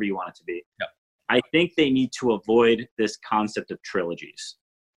fans, whatever you want it to be. Yep. I think they need to avoid this concept of trilogies.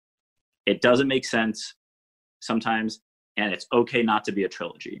 It doesn't make sense sometimes, and it's okay not to be a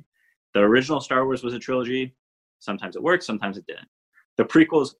trilogy. The original Star Wars was a trilogy. Sometimes it worked, sometimes it didn't. The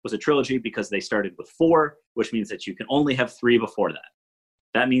prequels was a trilogy because they started with 4, which means that you can only have 3 before that.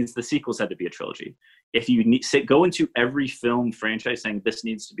 That means the sequels had to be a trilogy. If you go into every film franchise saying this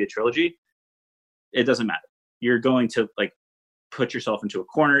needs to be a trilogy, it doesn't matter. You're going to like put yourself into a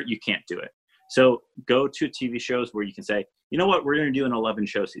corner. You can't do it. So go to TV shows where you can say, you know what, we're going to do an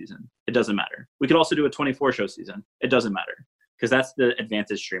 11-show season. It doesn't matter. We could also do a 24-show season. It doesn't matter, because that's the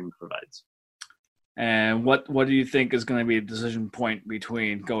advantage streaming provides. And what do you think is going to be a decision point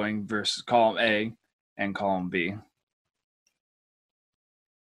between going versus column A and column B?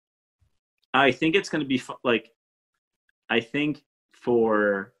 I think it's going to be I think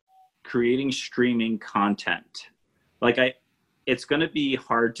for creating streaming content, it's going to be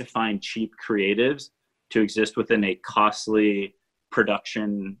hard to find cheap creatives to exist within a costly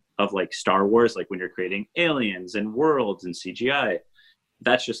production of like Star Wars, like when you're creating aliens and worlds and CGI.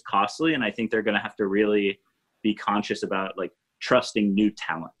 That's just costly, and I think they're going to have to really be conscious about like trusting new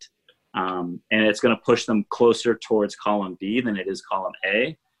talent. And it's going to push them closer towards column B than it is column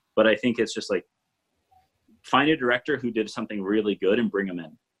A. But I think it's just like find a director who did something really good and bring them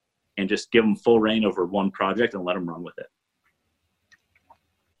in, and just give them full reign over one project and let them run with it.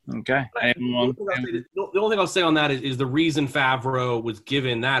 Okay. The only thing I'll say on that is the reason Favreau was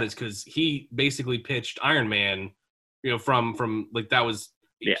given that is because he basically pitched Iron Man, from like that was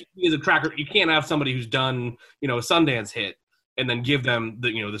he is a tracker. You can't have somebody who's done a Sundance hit and then give them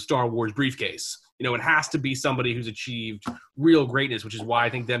the Star Wars briefcase. It has to be somebody who's achieved real greatness, which is why I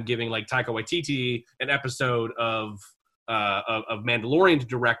think them giving like Taika Waititi an episode of Mandalorian to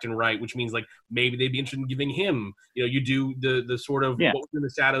direct and write, which means like maybe they'd be interested in giving him, you do the sort of What Was in the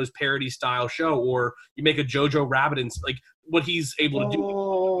Shadows parody style show, or you make a Jojo Rabbit and like what he's able to do.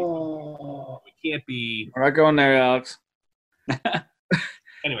 It can't be. We're not going there, Alex.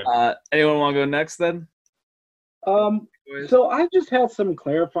 Anyway, anyone want to go next then? So I just had some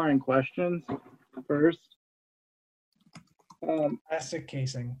clarifying questions first. Plastic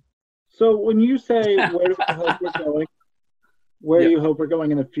casing. So when you say where do you hope we're going, where do you hope we're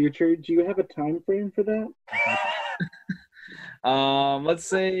going in the future? Do you have a time frame for that? Let's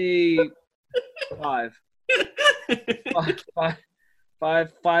say 5.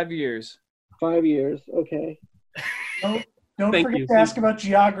 5 years. 5 years. Okay. Don't forget to ask about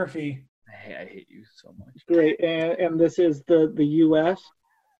geography. I hate you so much. Great. And this is the U.S.,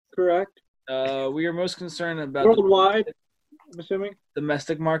 correct? We are most concerned about worldwide, I'm assuming?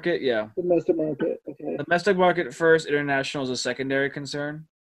 Domestic market, yeah. Domestic market, okay. Domestic market first, international is a secondary concern.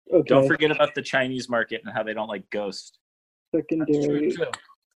 Okay. Don't forget about the Chinese market and how they don't like Ghost. secondary too.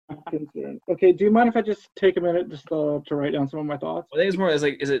 concern. Okay, do you mind if I just take a minute just to write down some of my thoughts? I think it's more as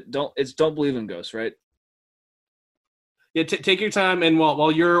like, don't believe in ghosts, right? Yeah, take your time, and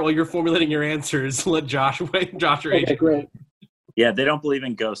while you're formulating your answers, let Josh or Okay, AJ. great. Yeah, they don't believe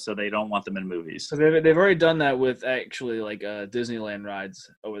in ghosts, so they don't want them in movies. So they've already done that with actually like Disneyland rides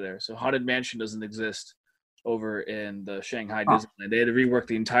over there. So Haunted Mansion doesn't exist over in the Shanghai Disneyland. They had to rework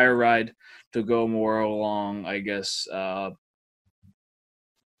the entire ride to go more along, I guess, like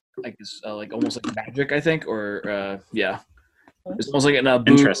almost like magic, I think, or yeah. It's almost like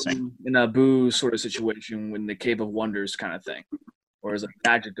Interesting. in a Boo sort of situation when the Cave of Wonders kind of thing, or is like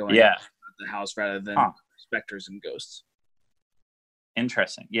magic going Yeah. on at the house rather than specters and ghosts.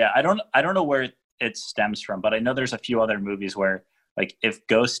 Interesting. Yeah, I don't know where it stems from, but I know there's a few other movies where, like, if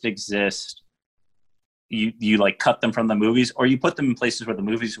ghosts exist, you like cut them from the movies, or you put them in places where the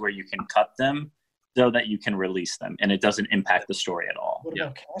movies where you can cut them so that you can release them and it doesn't impact the story at all. What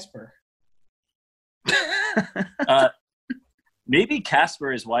about Casper? Maybe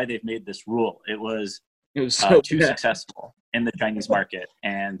Casper is why they've made this rule. It was so too successful in the Chinese market,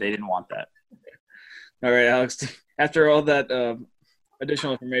 and they didn't want that. All right, Alex. After all that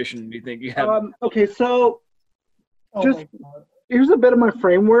additional information, do you think you have? Okay, so Oh Just- my God. here's a bit of my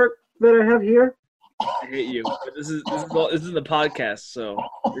framework that I have here. I hate you. But this is the podcast, so.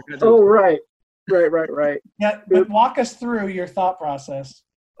 You're gonna do Oh, right. Right. Yeah, but walk us through your thought process.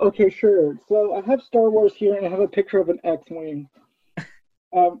 Okay, sure. So I have Star Wars here, and I have a picture of an X-Wing,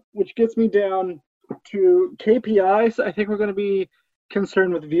 which gets me down to KPIs. I think we're going to be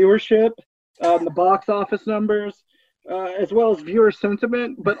concerned with viewership, the box office numbers, as well as viewer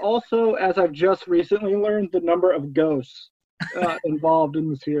sentiment, but also, as I've just recently learned, the number of ghosts involved in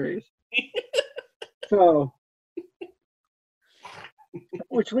the series. So,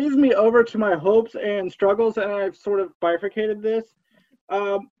 which leads me over to my hopes and struggles, and I've sort of bifurcated this.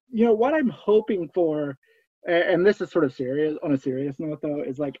 What I'm hoping for, and this is sort of serious, on a serious note though,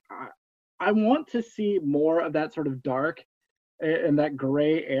 is like I want to see more of that sort of dark and that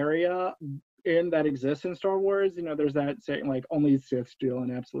gray area that exists in Star Wars. There's that saying like only Sith steal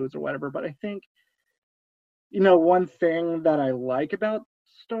in absolutes or whatever, but I think one thing that I like about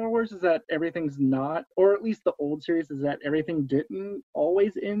Star Wars is that everything's not, or at least the old series, is that everything didn't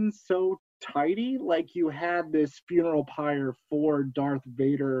always end so tidy. Like you had this funeral pyre for Darth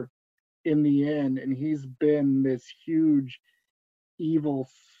Vader in the end, and he's been this huge evil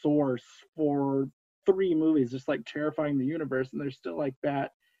source for 3 movies, just like terrifying the universe, and there's still like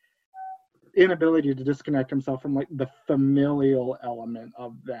that inability to disconnect himself from like the familial element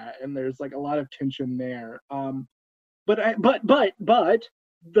of that, and there's like a lot of tension there.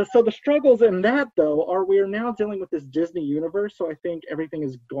 So the struggles in that though are we are now dealing with this Disney universe, so I think everything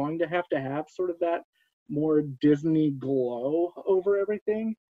is going to have sort of that more Disney glow over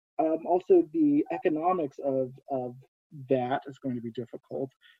everything. Also, the economics of that is going to be difficult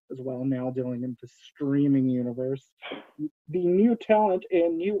as well, now dealing in the streaming universe. The new talent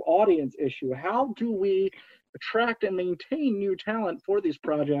and new audience issue. How do we attract and maintain new talent for these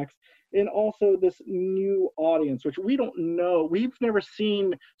projects? And also this new audience, which we don't know. We've never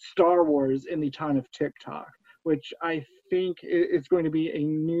seen Star Wars in the time of TikTok, which I think is going to be a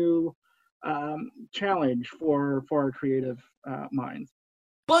new challenge for our creative minds.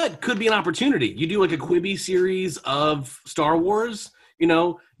 But could be an opportunity. You do like a Quibi series of Star Wars,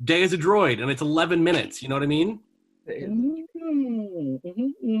 Day as a Droid, and it's 11 minutes. You know what I mean?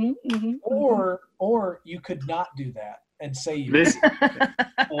 Or you could not do that and say you This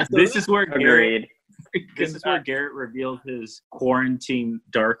is where Agreed. This is where Garrett revealed his quarantine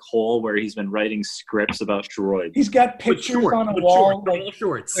dark hole where he's been writing scripts about droids. He's got pictures on a wall like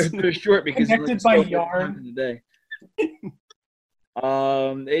shorts. They're short because connected it's by so good yarn. in the day.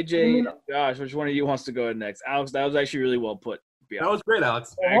 AJ, Josh, which one of you wants to go ahead next? Alex, that was actually really well put. That was great,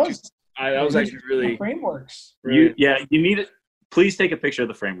 Alex. That was actually really frameworks. You need it. Please take a picture of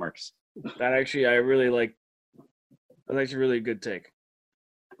the frameworks. That actually, I really like. That's actually really a good take.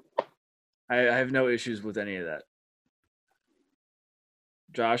 I have no issues with any of that.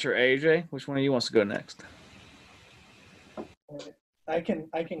 Josh or AJ, which one of you wants to go next? I can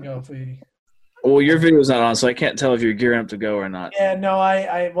go if we. Well, your video's not on, so I can't tell if you're gearing up to go or not. Yeah, no,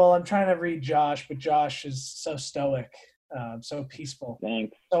 I'm trying to read Josh, but Josh is so stoic, so peaceful.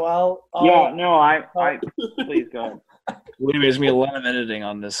 Thanks. So I'll Yeah, no, I please go ahead. Believe me, there's gonna be a lot of editing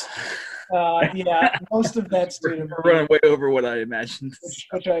on this. yeah, most of that's due to We're running way over what I imagined.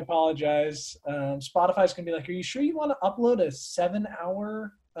 which I apologize. Spotify's gonna be like, "Are you sure you want to upload a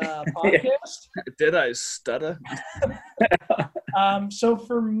 7-hour podcast?" Did I stutter? So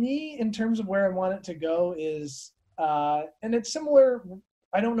for me, in terms of where I want it to go, is And it's similar.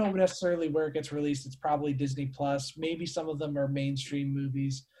 I don't know necessarily where it gets released. It's probably Disney Plus. Maybe some of them are mainstream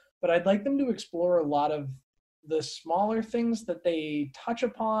movies. But I'd like them to explore a lot of the smaller things that they touch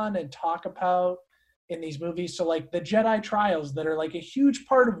upon and talk about in these movies. So like the Jedi trials that are like a huge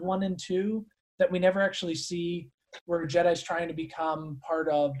part of 1 and 2 that we never actually see, where Jedi's trying to become part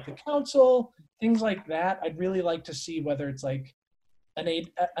of the council, things like that. I'd really like to see whether it's like an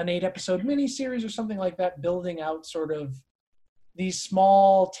 8 episode miniseries or something like that, building out sort of these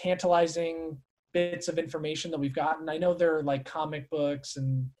small tantalizing bits of information that we've gotten. I know there are like comic books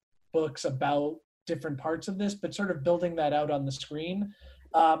and books about different parts of this, but sort of building that out on the screen.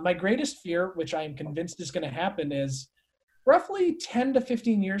 My greatest fear, which I am convinced is going to happen, is roughly 10 to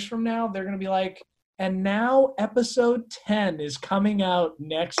 15 years from now, they're going to be like, and now episode 10 is coming out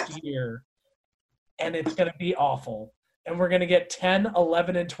next year, and it's going to be awful. And we're going to get 10,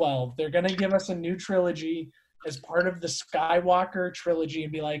 11, and 12. They're going to give us a new trilogy as part of the Skywalker trilogy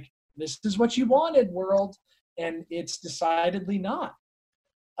and be like, this is what you wanted, world. And it's decidedly not.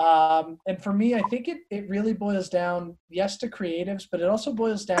 And for me, I think it really boils down, yes, to creatives, but it also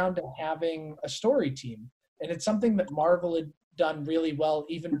boils down to having a story team. And it's something that Marvel had done really well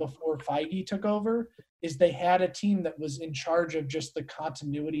even before Feige took over, is they had a team that was in charge of just the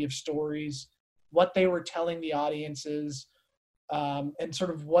continuity of stories, what they were telling the audiences, and sort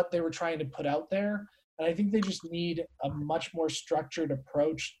of what they were trying to put out there. And I think they just need a much more structured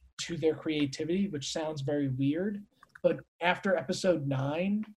approach to their creativity, which sounds very weird. But after episode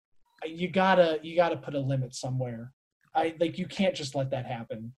 9, you gotta put a limit somewhere. You can't just let that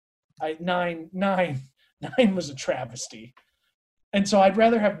happen. 9 was a travesty. And so I'd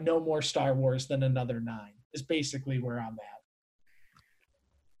rather have no more Star Wars than another 9, is basically where I'm at.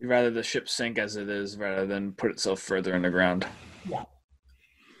 You'd rather the ship sink as it is rather than put itself further in the ground. Yeah.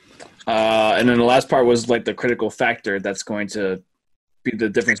 And then the last part was like the critical factor that's going to be the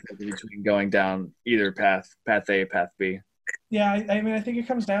difference between going down either path A, path B. Yeah, I mean, I think it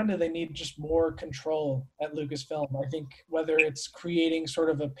comes down to they need just more control at Lucasfilm. I think whether it's creating sort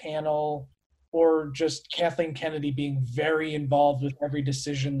of a panel or just Kathleen Kennedy being very involved with every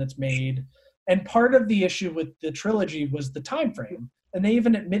decision that's made. And part of the issue with the trilogy was the time frame. And they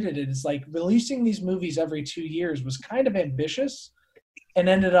even admitted it. It's like releasing these movies every 2 years was kind of ambitious and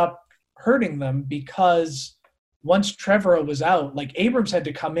ended up hurting them, because once Trevorrow was out, like Abrams had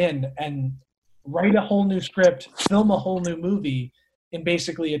to come in and write a whole new script, film a whole new movie in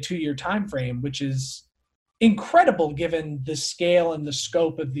basically a 2-year time frame, which is incredible given the scale and the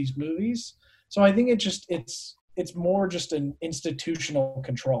scope of these movies. So I think it's more just an institutional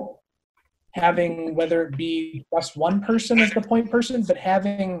control. Having, whether it be just one person as the point person, but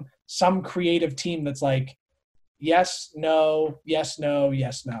having some creative team that's like, yes, no, yes, no,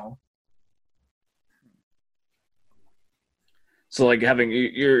 yes, no. So like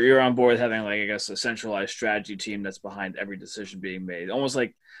you're on board with having like, I guess, a centralized strategy team that's behind every decision being made. Almost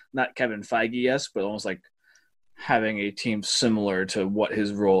like not Kevin Feige, yes, but almost like having a team similar to what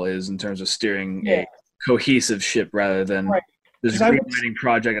his role is in terms of steering a cohesive ship rather than this greenlighting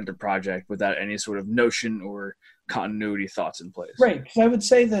project after project without any sort of notion or continuity thoughts in place. Right, because I would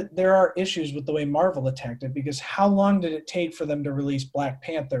say that there are issues with the way Marvel attacked it, because how long did it take for them to release Black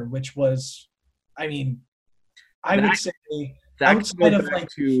Panther, which was, I mean, I would say outside of like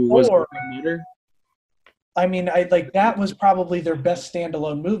Thor, I mean, that was probably their best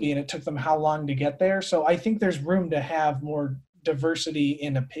standalone movie, and it took them how long to get there? So I think there's room to have more diversity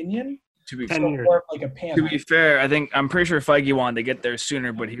in opinion. To be, more like a panel. To be fair, I'm pretty sure Feige wanted to get there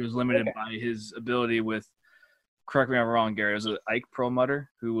sooner, but he was limited by his ability with, correct me if I'm wrong, Gary, was it Ike Perlmutter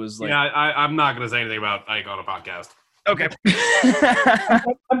who was like... Yeah, I'm not going to say anything about Ike on a podcast. Okay.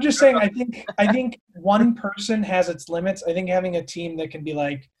 I'm just saying, I think one person has its limits. I think having a team that can be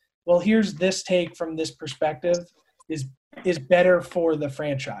like, well, here's this take from this perspective is better for the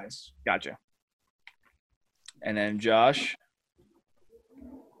franchise. Gotcha. And then Josh?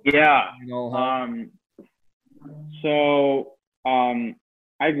 Yeah. I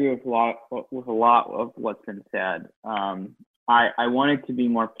agree with a lot of what's been said. I want it to be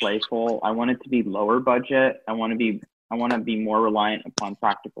more playful. I want it to be lower budget. I want to be more reliant upon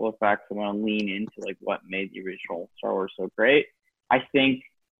practical effects. I want to lean into like what made the original Star Wars so great. I think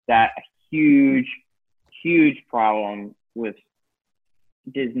that a huge problem with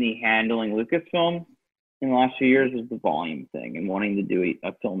Disney handling Lucasfilm in the last few years is the volume thing and wanting to do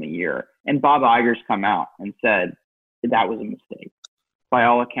a film a year. And Bob Iger's come out and said that was a mistake. By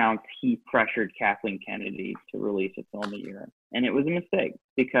all accounts, he pressured Kathleen Kennedy to release a film a year. And it was a mistake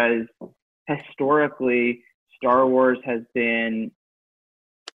because historically, Star Wars has been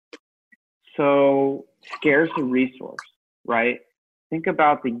so scarce a resource, right? Think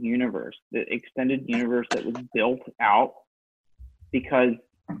about the universe, the extended universe that was built out because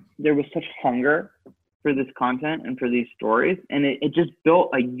there was such hunger for this content and for these stories, and it just built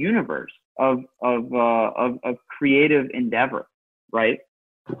a universe of creative endeavor, right?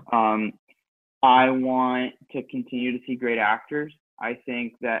 I want to continue to see great actors. I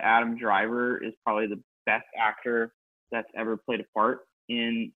think that Adam Driver is probably the best actor that's ever played a part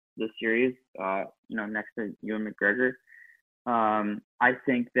in the series, next to Ewan McGregor. I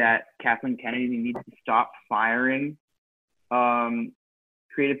think that Kathleen Kennedy needs to stop firing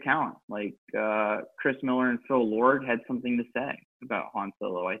creative talent. Like Chris Miller and Phil Lord had something to say about Han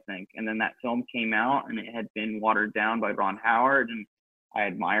Solo, I think. And then that film came out and it had been watered down by Ron Howard, and I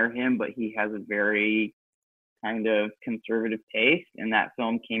admire him, but he has a very kind of conservative taste, and that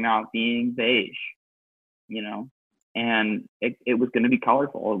film came out being beige, and it was going to be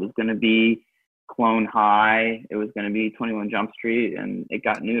colorful. It was going to be Clone High. It was going to be 21 Jump Street, and it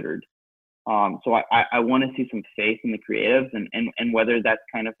got neutered. So I want to see some faith in the creatives, and whether that's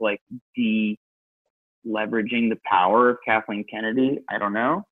kind of like leveraging the power of Kathleen Kennedy, I don't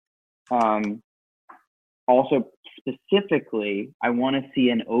know. Also, specifically, I want to see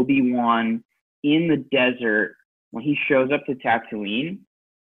an Obi-Wan in the desert when he shows up to Tatooine,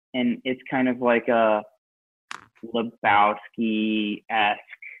 and it's kind of like a Lebowski-esque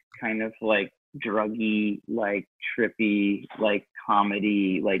kind of like druggy, like trippy, like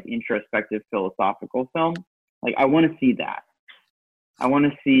comedy, like introspective philosophical film. Like I want to see that. I want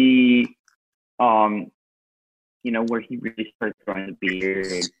to see, where he really starts growing the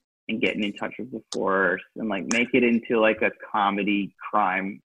beard and getting in touch with the Force, and like make it into like a comedy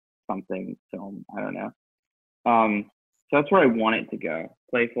crime something film. I don't know. So that's where I want it to go.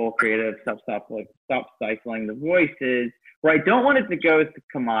 Playful, creative, stop stifling the voices. Where I don't want it to go is the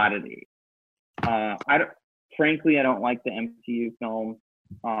commodity. Frankly, I don't like the MCU films.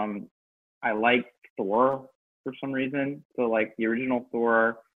 I like Thor for some reason. So like the original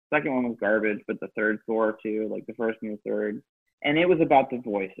Thor, second one was garbage, but the third Thor too, like the first and the third. And it was about the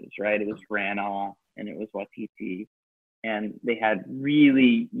voices, right? It was Branagh and it was Waititi. And they had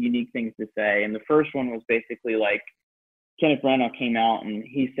really unique things to say. And the first one was basically like, Kenneth Branagh came out and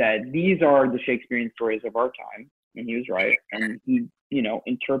he said, these are the Shakespearean stories of our time. And he was right. And he,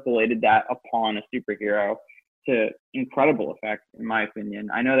 interpolated that upon a superhero to incredible effect, in my opinion.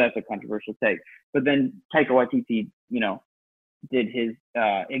 I know that's a controversial take, but then Taika Waititi, did his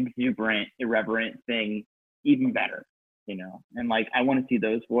exuberant, irreverent thing even better, and like, I want to see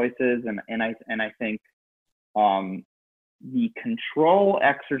those voices. And I think the control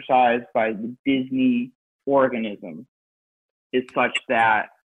exercised by the Disney organism is such that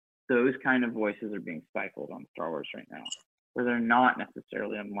those kind of voices are being stifled on Star Wars right now, where they're not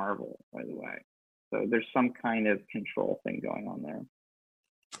necessarily on Marvel, by the way. So there's some kind of control thing going on there.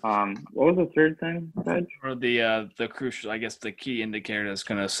 What was the third thing, Reg? Or the crucial, I guess, the key indicator that's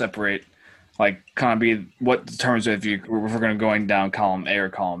going to separate, like, kind of be what determines if we're going to going down column A or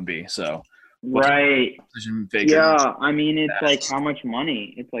column B. So right, yeah. I mean, it's like how much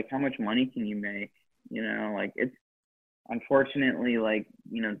money. It's like how much money can you make? Like it's unfortunately like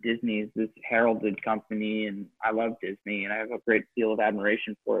Disney is this heralded company, and I love Disney, and I have a great deal of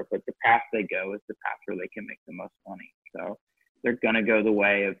admiration for it. But the path they go is the path where they can make the most money. So they're gonna go the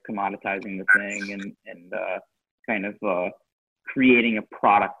way of commoditizing the thing and kind of creating a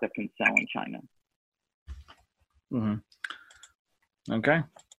product that can sell in China. Mm-hmm. Okay.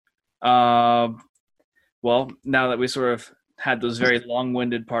 Well, now that we sort of had those very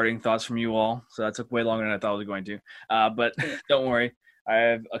long-winded parting thoughts from you all, so that took way longer than I thought it was going to. But don't worry, I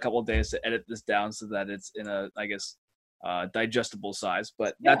have a couple of days to edit this down so that it's in a, I guess, digestible size.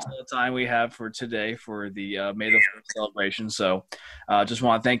 But that's all the time we have for today for the May the 4th celebration. So just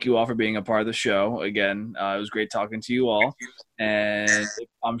want to thank you all for being a part of the show. Again, it was great talking to you all. And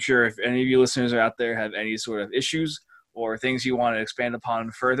I'm sure if any of you listeners are out there have any sort of issues or things you want to expand upon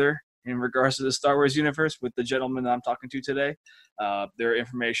further in regards to the Star Wars universe with the gentleman that I'm talking to today, their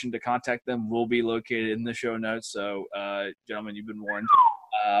information to contact them will be located in the show notes. So, gentlemen, you've been warned.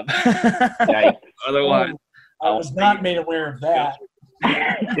 Otherwise, I was not made aware of that.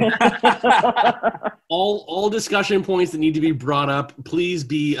 all discussion points that need to be brought up, please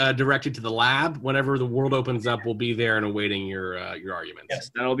be directed to the lab. Whenever the world opens up, we'll be there and awaiting your arguments.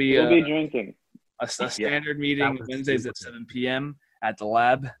 Yes, that'll be we'll be drinking. A standard meeting Wednesdays at 7 p.m. at the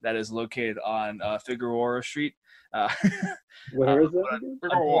lab that is located on Figueroa Street. Where is that?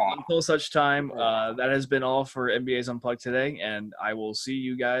 Until such time, that has been all for NBA's Unplugged today, and I will see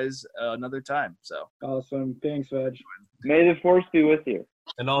you guys another time. So awesome. Thanks, Veg. May the Force be with you.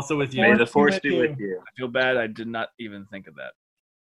 And also with you. May the Force force be be with with you. I feel bad. I did not even think of that.